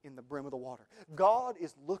dipped in the brim of the water. God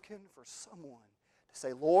is looking for someone to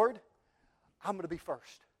say, Lord, I'm going to be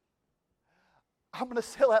first. I'm going to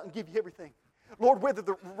sell out and give you everything. Lord, whether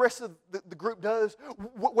the rest of the group does,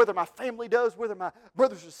 whether my family does, whether my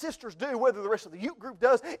brothers and sisters do, whether the rest of the youth group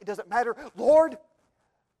does, it doesn't matter. Lord,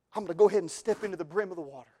 I'm going to go ahead and step into the brim of the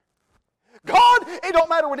water. God, it don't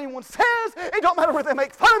matter what anyone says. It don't matter whether they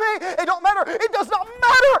make fun of me. It don't matter. It does not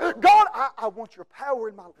matter. God, I want your power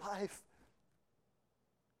in my life.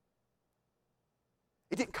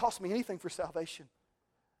 It didn't cost me anything for salvation.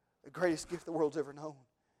 The greatest gift the world's ever known.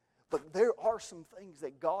 But there are some things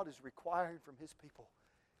that God is requiring from His people.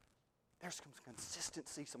 There's some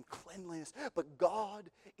consistency, some cleanliness. But God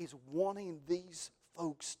is wanting these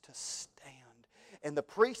folks to stand. And the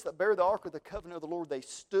priests that bear the ark of the covenant of the Lord, they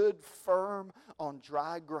stood firm on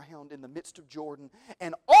dry ground in the midst of Jordan.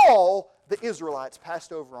 And all the Israelites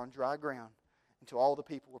passed over on dry ground until all the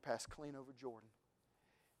people were passed clean over Jordan.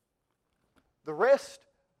 The rest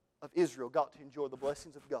of Israel got to enjoy the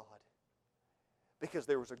blessings of God because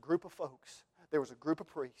there was a group of folks, there was a group of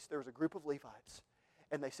priests, there was a group of Levites.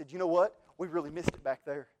 And they said, you know what? We really missed it back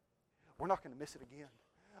there. We're not going to miss it again.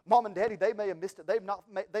 Mom and Daddy, they may have missed it.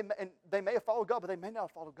 They may have followed God, but they may not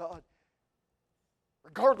have followed God.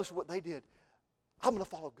 Regardless of what they did, I'm going to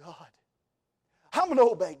follow God. I'm going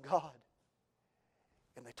to obey God.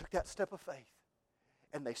 And they took that step of faith,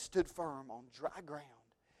 and they stood firm on dry ground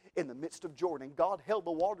in the midst of Jordan. And God held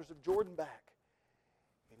the waters of Jordan back,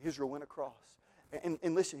 and Israel went across.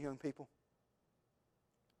 And listen, young people,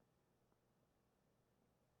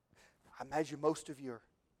 I imagine most of you are,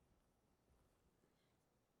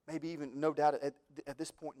 maybe even, no doubt, at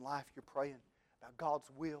this point in life, you're praying about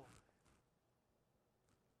God's will.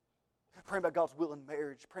 Praying about God's will in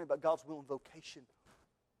marriage. Praying about God's will in vocation.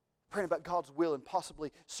 Praying about God's will in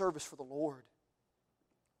possibly service for the Lord.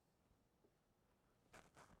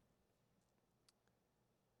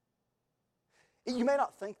 You may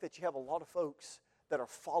not think that you have a lot of folks that are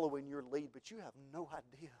following your lead, but you have no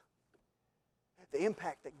idea the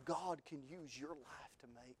impact that God can use your life to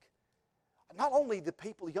make. Not only the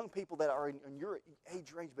people, young people that are in your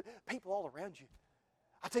age range, but people all around you.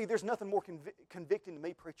 I tell you, there's nothing more convicting to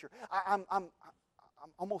me, preacher. I'm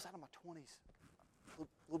almost out of my 20s. A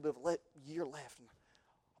little bit of a year left, and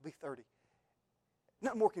I'll be 30.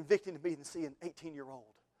 Nothing more convicting to me than seeing an 18-year-old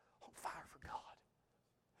on fire for God.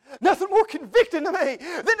 Nothing more convicting to me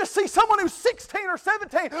than to see someone who's 16 or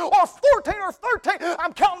 17 or 14 or 13,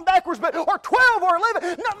 I'm counting backwards, but or 12 or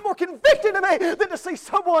 11. Nothing more convicting to me than to see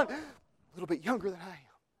someone a little bit younger than I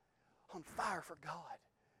am, on fire for God,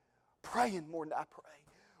 praying more than I pray,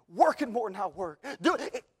 working more than I work.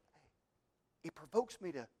 It provokes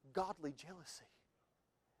me to godly jealousy.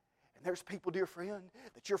 And there's people, dear friend,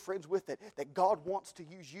 that you're friends with that God wants to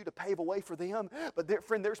use you to pave a way for them. But dear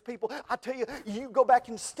friend, there's people, I tell you, you go back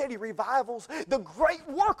in steady revivals, the great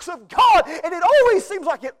works of God, and it always seems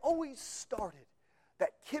like it always started.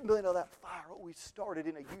 That kindling of that fire always started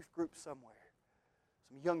in a youth group somewhere.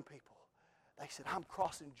 Some young people. They said, I'm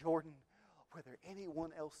crossing Jordan whether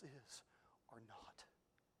anyone else is or not.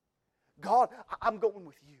 God, I'm going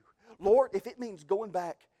with you. Lord, if it means going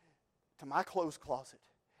back to my clothes closet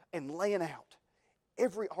and laying out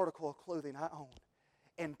every article of clothing I own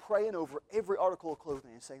and praying over every article of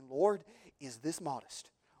clothing and saying, Lord, is this modest?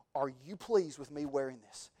 Are you pleased with me wearing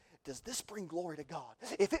this? Does this bring glory to God?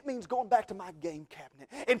 If it means going back to my game cabinet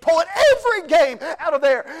and pulling every game out of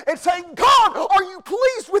there and saying, God, are you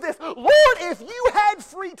pleased with this? Lord, if you had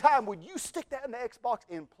free time, would you stick that in the Xbox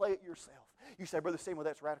and play it yourself? You say, Brother Samuel,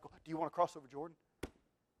 that's radical. Do you want to cross over Jordan?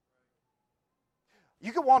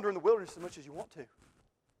 You can wander in the wilderness as much as you want to.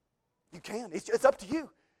 You can. It's up to you.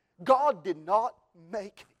 God did not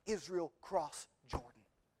make Israel cross Jordan.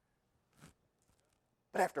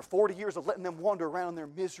 But after 40 years of letting them wander around in their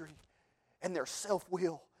misery and their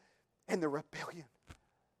self-will and their rebellion,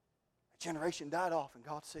 a generation died off, and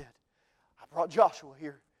God said, I brought Joshua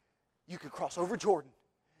here. You can cross over Jordan.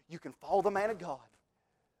 You can follow the man of God,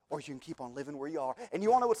 or you can keep on living where you are. And you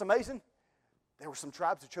want to know what's amazing? There were some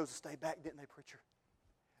tribes that chose to stay back, didn't they, preacher?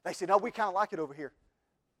 They said, no, we kind of like it over here.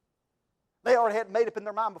 They already had it made up in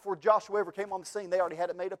their mind before Joshua ever came on the scene. They already had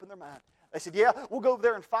it made up in their mind. They said, yeah, we'll go over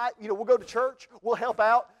there and fight. You know, we'll go to church. We'll help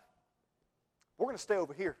out. We're going to stay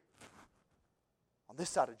over here on this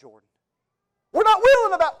side of Jordan. We're not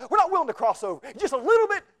willing to cross over. It's just a little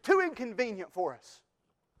bit too inconvenient for us.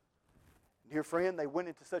 Dear friend, they went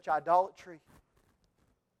into such idolatry.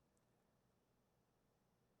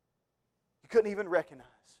 You couldn't even recognize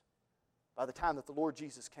by the time that the Lord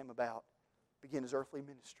Jesus came about, began His earthly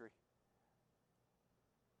ministry.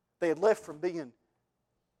 They had left from being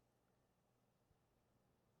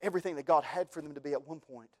everything that God had for them to be at one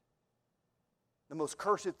point. The most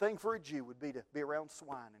cursed thing for a Jew would be to be around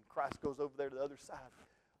swine, and Christ goes over there to the other side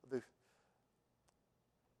of the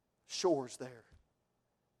shores there.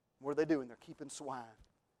 What are they doing? They're keeping swine.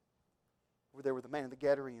 Over there where the man of the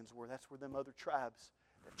Gadarenes were, that's where them other tribes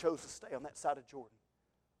that chose to stay on that side of Jordan.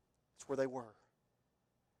 That's where they were.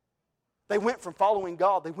 They went from following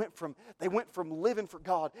God. They went from living for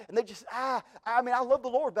God. And they just, I love the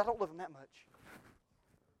Lord, but I don't love Him that much.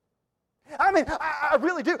 I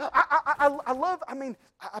really do. I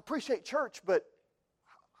appreciate church, but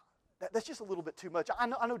that's just a little bit too much. I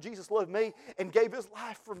know Jesus loved me and gave His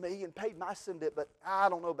life for me and paid my sin debt, but I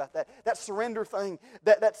don't know about that. That surrender thing,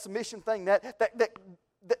 that submission thing,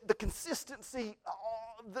 the consistency,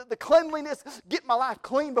 the cleanliness, get my life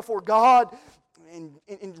clean before God, and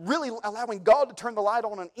really allowing God to turn the light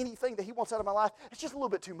on anything that He wants out of my life, it's just a little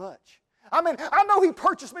bit too much. I know He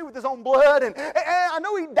purchased me with His own blood, and I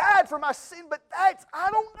know He died for my sin, but I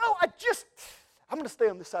don't know. I'm going to stay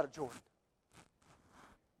on this side of Jordan.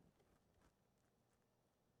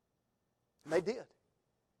 And they did.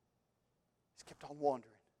 Just kept on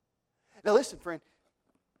wandering. Now listen, friend.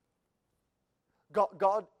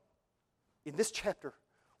 God, in this chapter,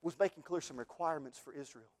 was making clear some requirements for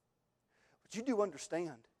Israel. But you do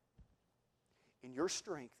understand, in your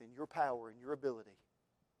strength, in your power, in your ability,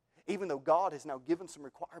 even though God has now given some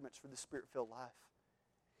requirements for this Spirit-filled life,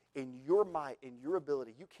 in your might, in your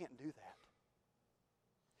ability, you can't do that.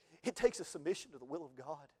 It takes a submission to the will of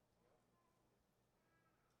God.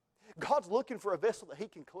 God's looking for a vessel that He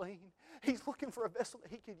can clean. He's looking for a vessel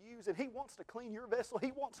that He can use, and He wants to clean your vessel.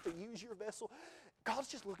 He wants to use your vessel. God's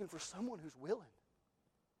just looking for someone who's willing.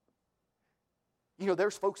 You know,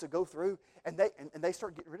 there's folks that go through and they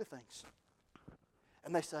start getting rid of things.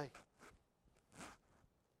 And they say,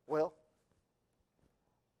 well,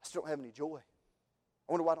 I still don't have any joy.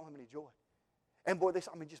 I wonder why I don't have any joy. And boy, just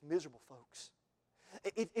miserable folks.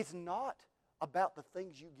 It's not about the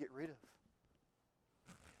things you get rid of.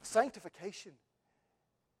 Sanctification.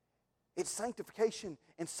 It's sanctification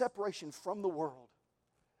and separation from the world.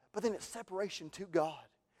 But then it's separation to God.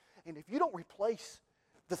 And if you don't replace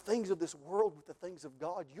the things of this world with the things of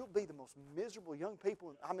God, you'll be the most miserable young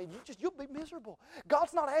people. You'll be miserable.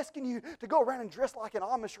 God's not asking you to go around and dress like an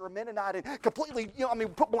Amish or a Mennonite and completely,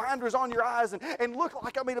 put blinders on your eyes and look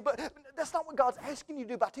like, but that's not what God's asking you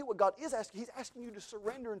to do. But I tell you what God is asking. He's asking you to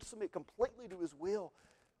surrender and submit completely to His will.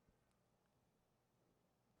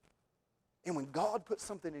 And when God puts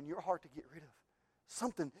something in your heart to get rid of,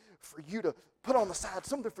 something for you to put on the side,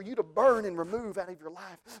 something for you to burn and remove out of your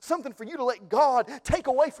life, something for you to let God take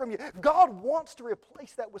away from you, God wants to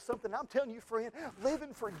replace that with something. I'm telling you, friend,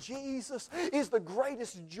 living for Jesus is the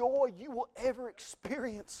greatest joy you will ever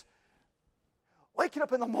experience. Waking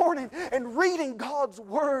up in the morning and reading God's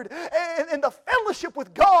Word and the fellowship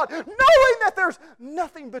with God, knowing that there's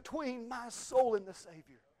nothing between my soul and the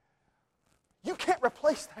Savior. You can't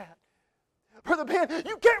replace that. Brother Ben,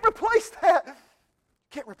 you can't replace that. You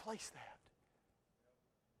can't replace that.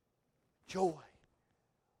 Joy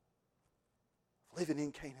of living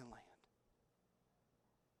in Canaan land.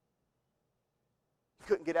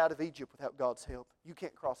 couldn't get out of Egypt without God's help. You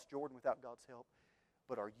can't cross Jordan without God's help.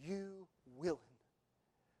 But are you willing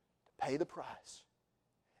to pay the price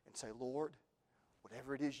and say, Lord,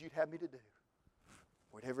 whatever it is you'd have me to do,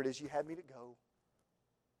 whatever it is you have me to go,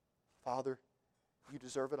 Father, you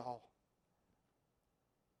deserve it all.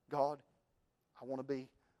 God, I want to be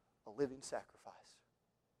a living sacrifice.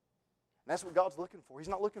 And that's what God's looking for. He's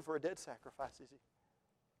not looking for a dead sacrifice, is He?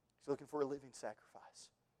 He's looking for a living sacrifice.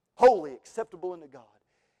 Holy, acceptable unto God.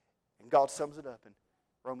 And God sums it up in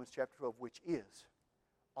Romans chapter 12, which is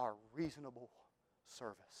our reasonable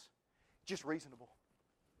service. Just reasonable.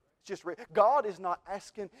 Just God is not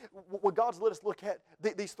asking, what God's let us look at,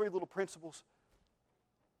 these three little principles,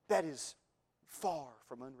 that is far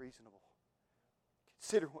from unreasonable.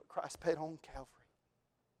 Consider what Christ paid on Calvary.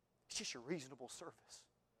 It's just a reasonable service.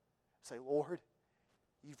 Say, Lord,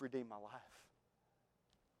 you've redeemed my life.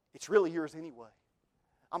 It's really yours anyway.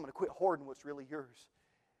 I'm going to quit hoarding what's really yours.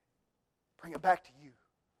 Bring it back to you.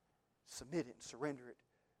 Submit it and surrender it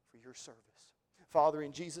for your service. Father,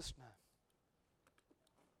 in Jesus' name,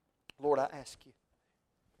 Lord, I ask you,